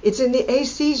that, it's in the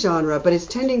AC genre, but it's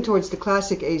tending towards the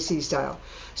classic AC style.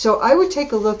 So I would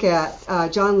take a look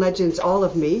at John Legend's All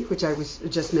of Me, which I was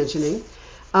just mentioning.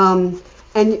 And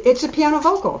it's a piano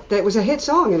vocal. That was a hit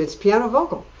song, and it's piano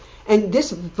vocal. And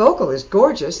this vocal is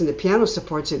gorgeous, and the piano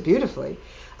supports it beautifully.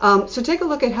 So take a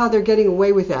look at how they're getting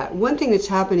away with that. One thing that's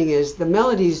happening is the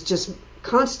melody's just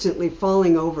constantly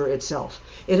falling over itself.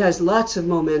 It has lots of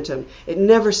momentum. It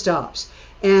never stops.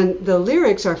 And the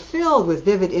lyrics are filled with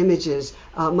vivid images.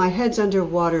 My head's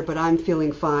underwater, but I'm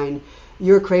feeling fine.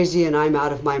 You're crazy and I'm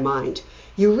out of my mind.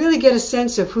 You really get a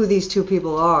sense of who these two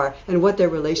people are and what their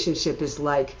relationship is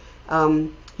like.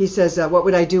 He says, what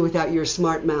would I do without your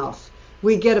smart mouth?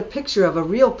 We get a picture of a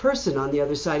real person on the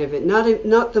other side of it,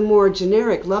 not the more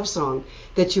generic love song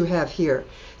that you have here.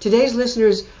 Today's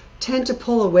listeners tend to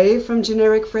pull away from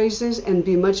generic phrases and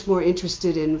be much more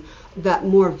interested in that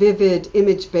more vivid,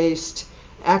 image-based,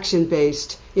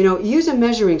 action-based. Use a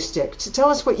measuring stick to tell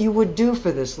us what you would do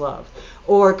for this love,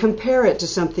 or compare it to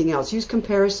something else. Use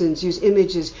comparisons, use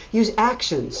images, use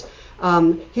actions.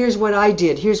 Here's what I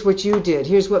did, here's what you did,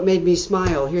 here's what made me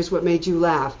smile, here's what made you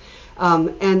laugh.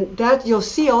 And that you'll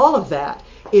see all of that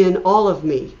in All of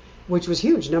Me, which was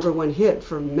huge, #1 hit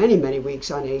for many, many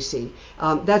weeks on AC.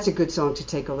 That's a good song to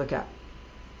take a look at.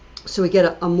 So we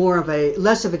get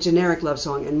less of a generic love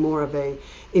song and more of a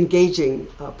engaging,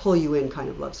 pull you in kind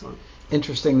of love song.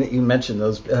 Interesting that you mentioned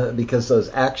those because those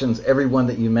actions, every one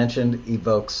that you mentioned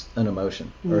evokes an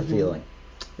emotion or a feeling.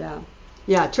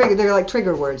 Yeah, they're like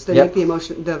trigger words. They Yep. make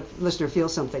the listener feel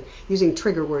something. Using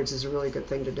trigger words is a really good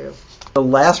thing to do. The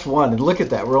last one, and look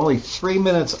at that, we're only 3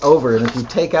 minutes over, and if you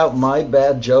take out my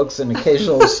bad jokes and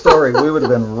occasional story, we would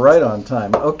have been right on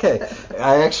time. Okay,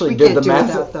 I actually did the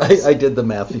math. I did the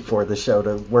math before the show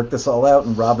to work this all out,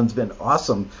 and Robin's been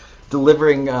awesome,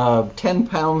 delivering 10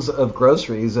 pounds of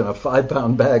groceries in a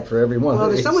 5-pound bag for everyone. Well,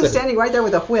 there's someone standing right there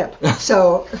with a whip,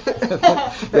 so...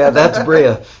 Yeah, that's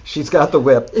Bria. She's got the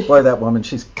whip. Boy, that woman,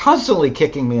 she's constantly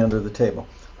kicking me under the table.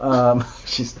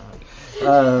 She's not.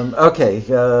 Okay,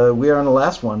 we are on the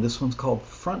last one. This one's called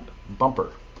Front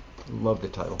Bumper. Love the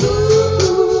title.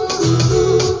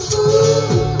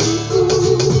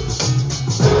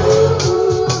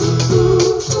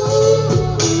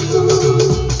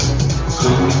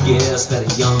 Guess that a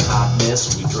young hot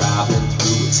mess will be driving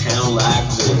through a town like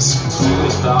this. Who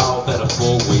would thought that a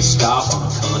four-way stop on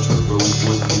a country road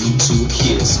would lead to a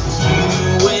kiss?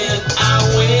 You went, I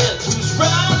went, whose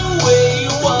right away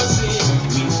was it?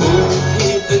 We both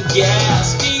hit the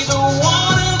gas, neither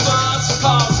one of us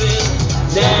pausing.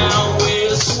 Now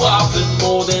we're swapping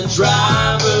more than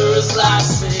driver's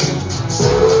license.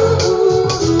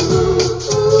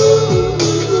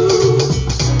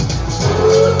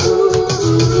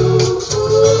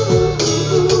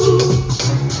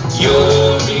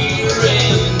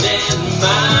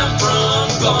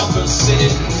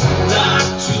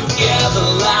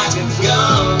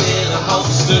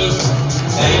 hamster.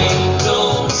 Ain't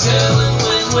no telling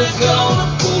when we're gonna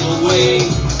pull away.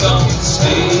 Gonna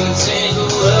stay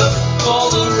tangled up for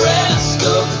the rest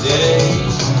of the day.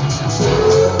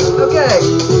 Okay.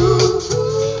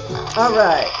 All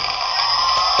right.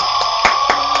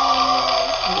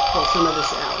 Let me pull some of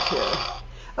this out here.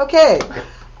 Okay.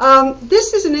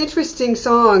 This is an interesting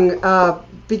song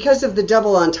because of the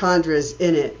double entendres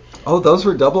in it. Oh, those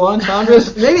were double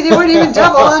entendres? Maybe they weren't even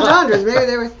double entendres. Maybe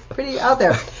they were pretty out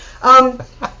there.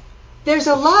 There's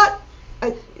a lot.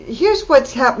 Here's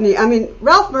what's happening. I mean,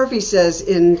 Ralph Murphy says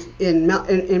in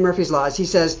Murphy's Laws, he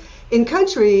says, in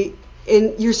country,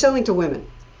 you're selling to women.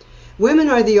 Women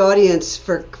are the audience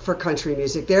for country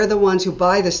music. They're the ones who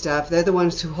buy the stuff. They're the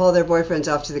ones who haul their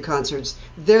boyfriends off to the concerts.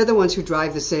 They're the ones who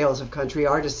drive the sales of country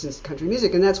artists and country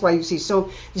music. And that's why you see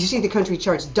the country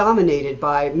charts dominated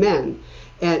by men.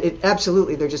 And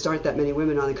absolutely, there just aren't that many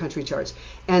women on the country charts.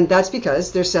 And that's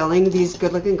because they're selling these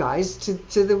good-looking guys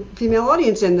to the female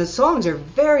audience. And the songs are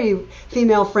very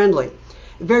female-friendly,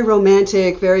 very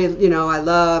romantic, very, I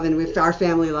love, and with our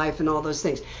family life and all those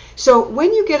things. So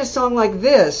when you get a song like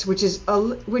this, which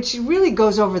really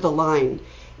goes over the line,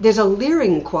 there's a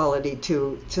leering quality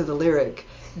to the lyric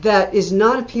that is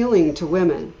not appealing to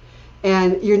women.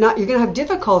 And you're going to have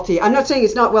difficulty. I'm not saying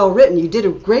it's not well written. You did a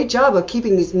great job of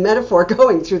keeping this metaphor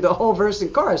going through the whole verse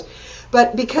and chorus.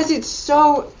 But because it's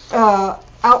so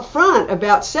out front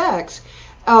about sex,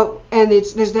 and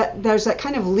there's that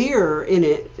kind of leer in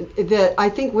it that I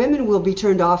think women will be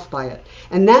turned off by it.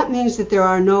 And that means that there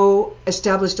are no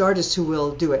established artists who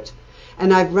will do it.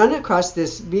 And I've run across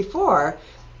this before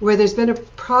where there's been a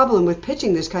problem with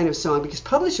pitching this kind of song because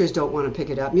publishers don't want to pick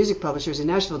it up. Music publishers in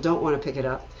Nashville don't want to pick it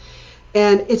up.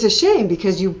 And it's a shame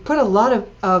because you put a lot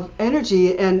of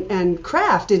energy and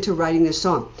craft into writing this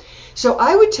song. So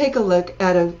I would take a look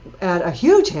at a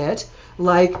huge hit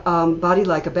like Body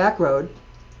Like a Back Road,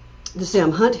 the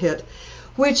Sam Hunt hit,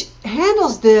 which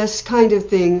handles this kind of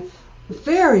thing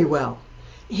very well.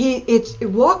 It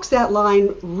walks that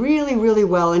line really, really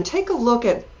well. And take a look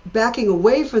at backing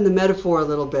away from the metaphor a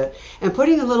little bit and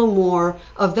putting a little more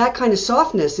of that kind of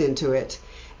softness into it.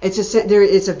 It's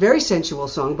a very sensual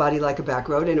song, Body Like a Back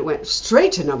Road, and it went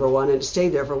straight to number one, and it stayed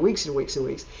there for weeks and weeks and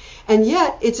weeks. And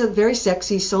yet, it's a very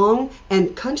sexy song,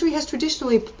 and country has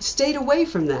traditionally stayed away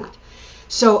from that.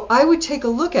 So I would take a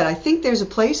look at it. I think there's a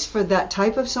place for that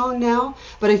type of song now,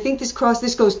 but I think this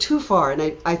goes too far,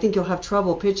 and I think you'll have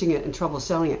trouble pitching it and trouble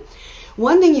selling it.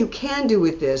 One thing you can do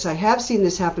with this, I have seen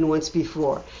this happen once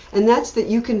before, and that's that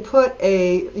you can put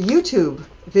a YouTube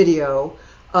video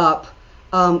up,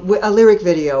 a lyric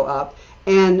video up,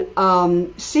 and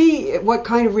see what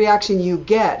kind of reaction you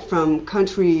get from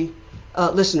country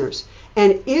listeners.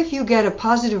 And if you get a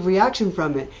positive reaction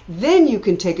from it, then you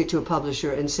can take it to a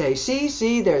publisher and say,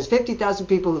 see, there's 50,000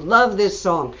 people who love this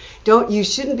song. You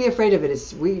shouldn't be afraid of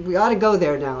it. We ought to go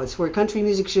there now. It's where country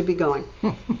music should be going.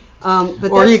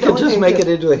 But or you could just make it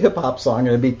into a hip-hop song and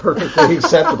it'd be perfectly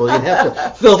acceptable. You'd have to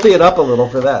filthy it up a little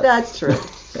for that. That's true.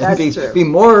 That's true. Be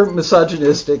more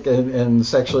misogynistic and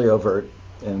sexually overt,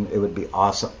 and it would be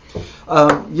awesome.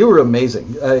 You were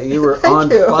amazing. You were on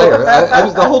fire. I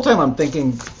was the whole time I'm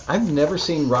thinking, I've never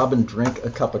seen Robin drink a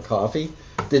cup of coffee.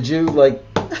 Did you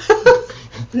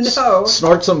no.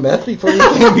 snort some meth before you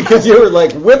came? Because you were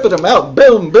whipping them out,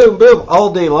 boom, boom, boom,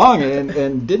 all day long,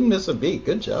 and didn't miss a beat.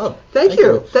 Good job. Thank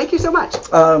you. Thank you so much.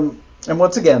 And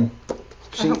once again,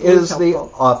 she is the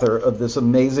author of this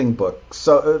amazing book.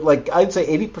 So, I'd say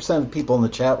 80% of the people in the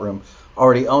chat room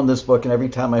already own this book, and every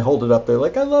time I hold it up, they're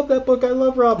like, I love that book, I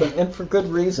love Robin, and for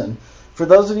good reason. For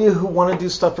those of you who want to do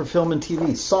stuff for film and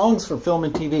TV, songs for film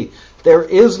and TV, there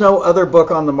is no other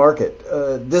book on the market.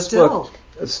 This book,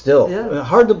 yeah.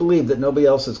 Hard to believe that nobody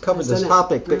else has covered this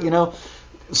topic, but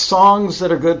songs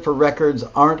that are good for records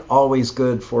aren't always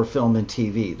good for film and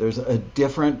TV. There's a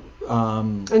different...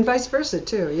 and vice versa,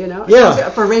 too, Yeah.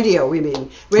 For radio, we mean.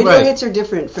 Radio hits are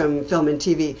different from film and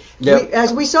TV. Yep.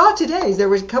 As we saw today, there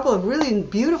was a couple of really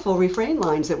beautiful refrain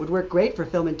lines that would work great for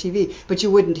film and TV, but you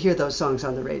wouldn't hear those songs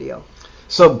on the radio.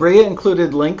 So Bria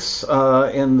included links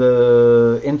in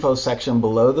the info section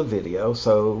below the video,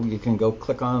 so you can go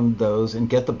click on those and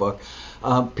get the book.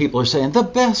 People are saying, the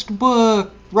best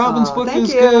book! Robin's book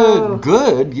is good.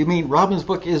 Good? You mean Robin's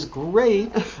book is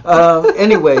great?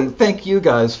 Anyway, thank you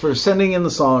guys for sending in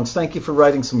the songs. Thank you for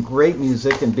writing some great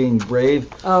music and being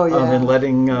brave and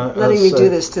letting me do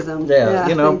this to them.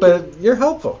 But you're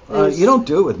helpful. You don't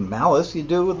do it with malice. You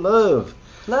do it with love.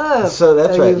 Love. So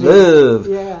that's right, love.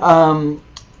 Yeah.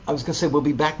 I was going to say we'll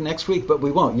be back next week, but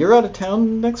we won't. You're out of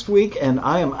town next week, and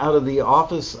I am out of the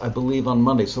office, I believe, on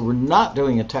Monday. So we're not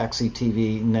doing a Taxi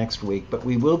TV next week, but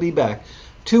we will be back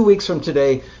 2 weeks from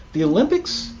today. The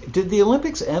Olympics, did the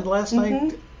Olympics end last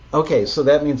night? Okay, so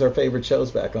that means our favorite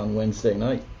show's back on Wednesday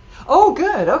night. Oh,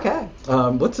 good. Okay.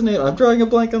 What's the name? I'm drawing a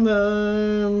blank on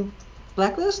the...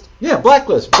 Blacklist? Yeah,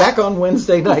 Blacklist, back on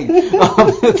Wednesday night.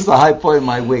 It's the high point of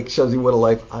my week. Shows you what a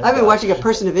life I've been watching a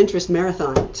Person of Interest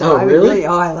marathon. Oh, So I really?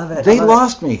 I love it. They I love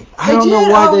lost me. I They don't know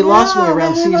did? why Oh, they lost me no,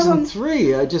 around man, I love season them.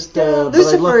 3. I just it. but I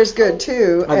Lucifer love- is good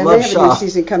too, I and love they have a Shaw. new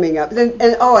season coming up.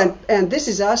 And This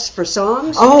Is Us for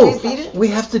songs. Oh, You can't beat it. we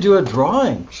have to do a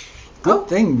drawing. Good Oh,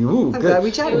 thing. Ooh, I'm good. glad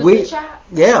we chatted. It was the chat.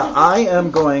 Yeah, I am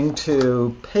going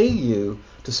to pay you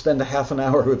to spend a half an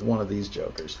hour with one of these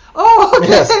jokers. Oh, okay.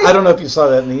 Yes, I don't know if you saw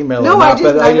that in the email No, or not, I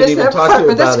didn't. but I I didn't missed even that talk part, to you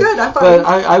but that's about good. it. I'm fine. But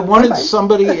I wanted I'm fine.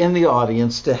 somebody in the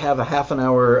audience to have a half an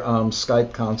hour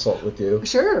Skype consult with you.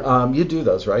 Sure. You do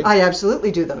those, right? I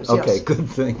absolutely do those. Okay, Yes. good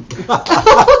thing.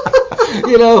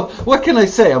 You know, what can I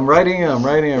say? I'm writing. Yeah,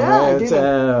 I do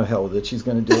that. Hell with it. She's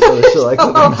going to do it whether she likes it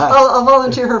or not. I'll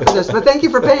volunteer her for this, but thank you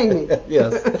for paying me.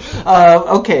 Yes.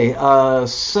 Okay,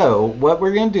 so what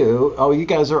we're going to do, you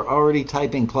guys are already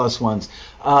typing +1s.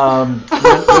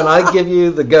 When I give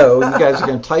you the go, you guys are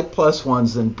going to type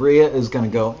 +1s, then Bria is going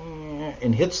to go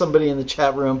and hit somebody in the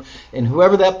chat room, and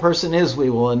whoever that person is, we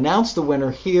will announce the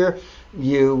winner here.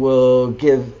 You will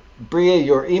give Bria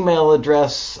your email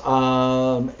address,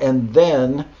 and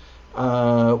then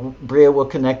Bria will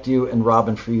connect you and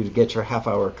Robin for you to get your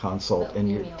half-hour consult. And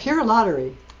your, Pure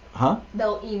lottery. huh?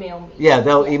 They'll email me. Yeah,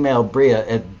 they'll email Bria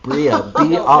at Bria,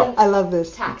 B-R, I love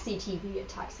this.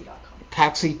 TaxiTV@taxi.com.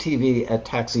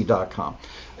 taxitv@taxi.com.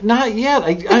 Not yet.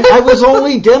 I was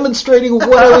only demonstrating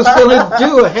what I was going to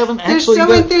do. I haven't They're actually so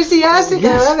done. enthusiastic.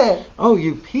 Yes. I love it. Oh,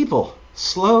 you people,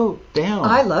 slow down.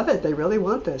 I love it. They really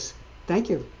want this. Thank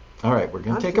you. All right, we're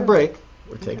going I'm to take a thrilled. break.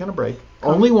 We're taking a break.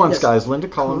 Only once, yes. guys. Linda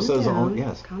Collins Calm says, down. oh,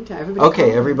 yes. Calm down. Everybody Okay, calm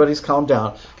down. everybody's calm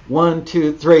down. 1,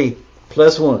 2, 3,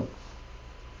 +1.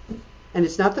 And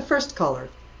it's not the first caller.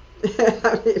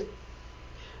 I mean,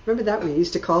 remember that when you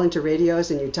used to call into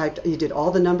radios and you did all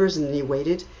the numbers and then you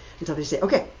waited until they say,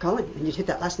 okay, call in, and you'd hit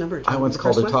that last number. I once The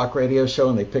called a first one. talk radio show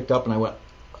and they picked up and I went,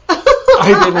 I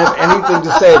didn't have anything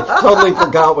to say. I totally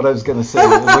forgot what I was going to say.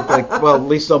 It looked like, well, at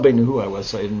least nobody knew who I was,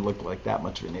 so I didn't look like that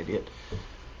much of an idiot.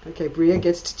 Okay, Bria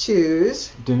gets to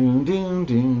choose. Doom, doom,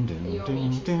 doom, doom, You want me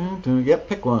doom, to? doom, doom. Yep,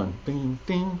 pick one. Doom,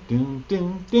 doom, doom,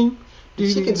 doom, doom.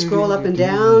 She can scroll up and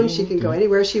down. She can go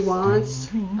anywhere she wants.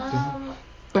 Bum,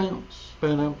 ba-dum,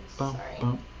 bum, Sorry.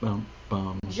 bum, bum,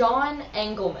 bum. John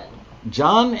Engelman.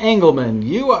 John Engelman,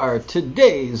 you are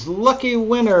today's lucky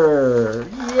winner.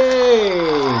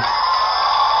 Yay!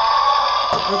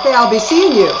 Okay, I'll be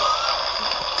seeing you.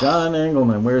 John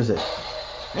Engelman, where is it?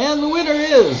 And the winner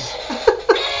is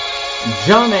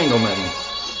John Engelman.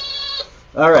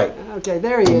 All right. Okay,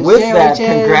 there he is. With that, JOHN.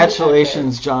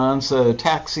 congratulations, John. So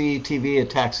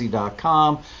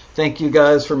taxitv@taxi.com. Thank you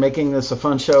guys for making this a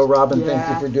fun show. Robin, thank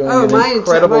you for doing an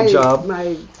incredible job.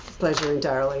 My pleasure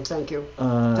entirely. Thank you.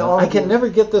 To all I of can you. never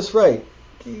get this right.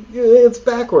 It's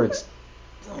backwards.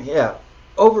 Yeah.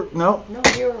 Over, no, No,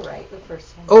 you were right the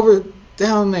first time. over,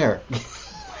 down there.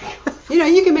 You know,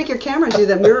 you can make your camera do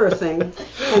the mirror thing, and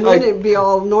then it'd be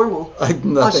all normal.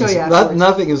 I'll show you afterwards.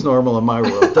 Nothing is normal in my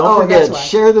world. Don't Oh, forget, that's why.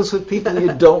 share this with people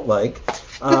you don't like. Can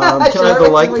I Share have the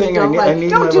with like people you thing? don't I like. need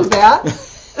Don't my do that.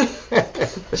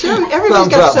 Sure, everybody's Thumbs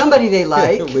got up. somebody they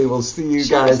like. We will see you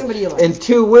Share with guys somebody you like. in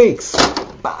 2 weeks.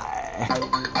 Bye.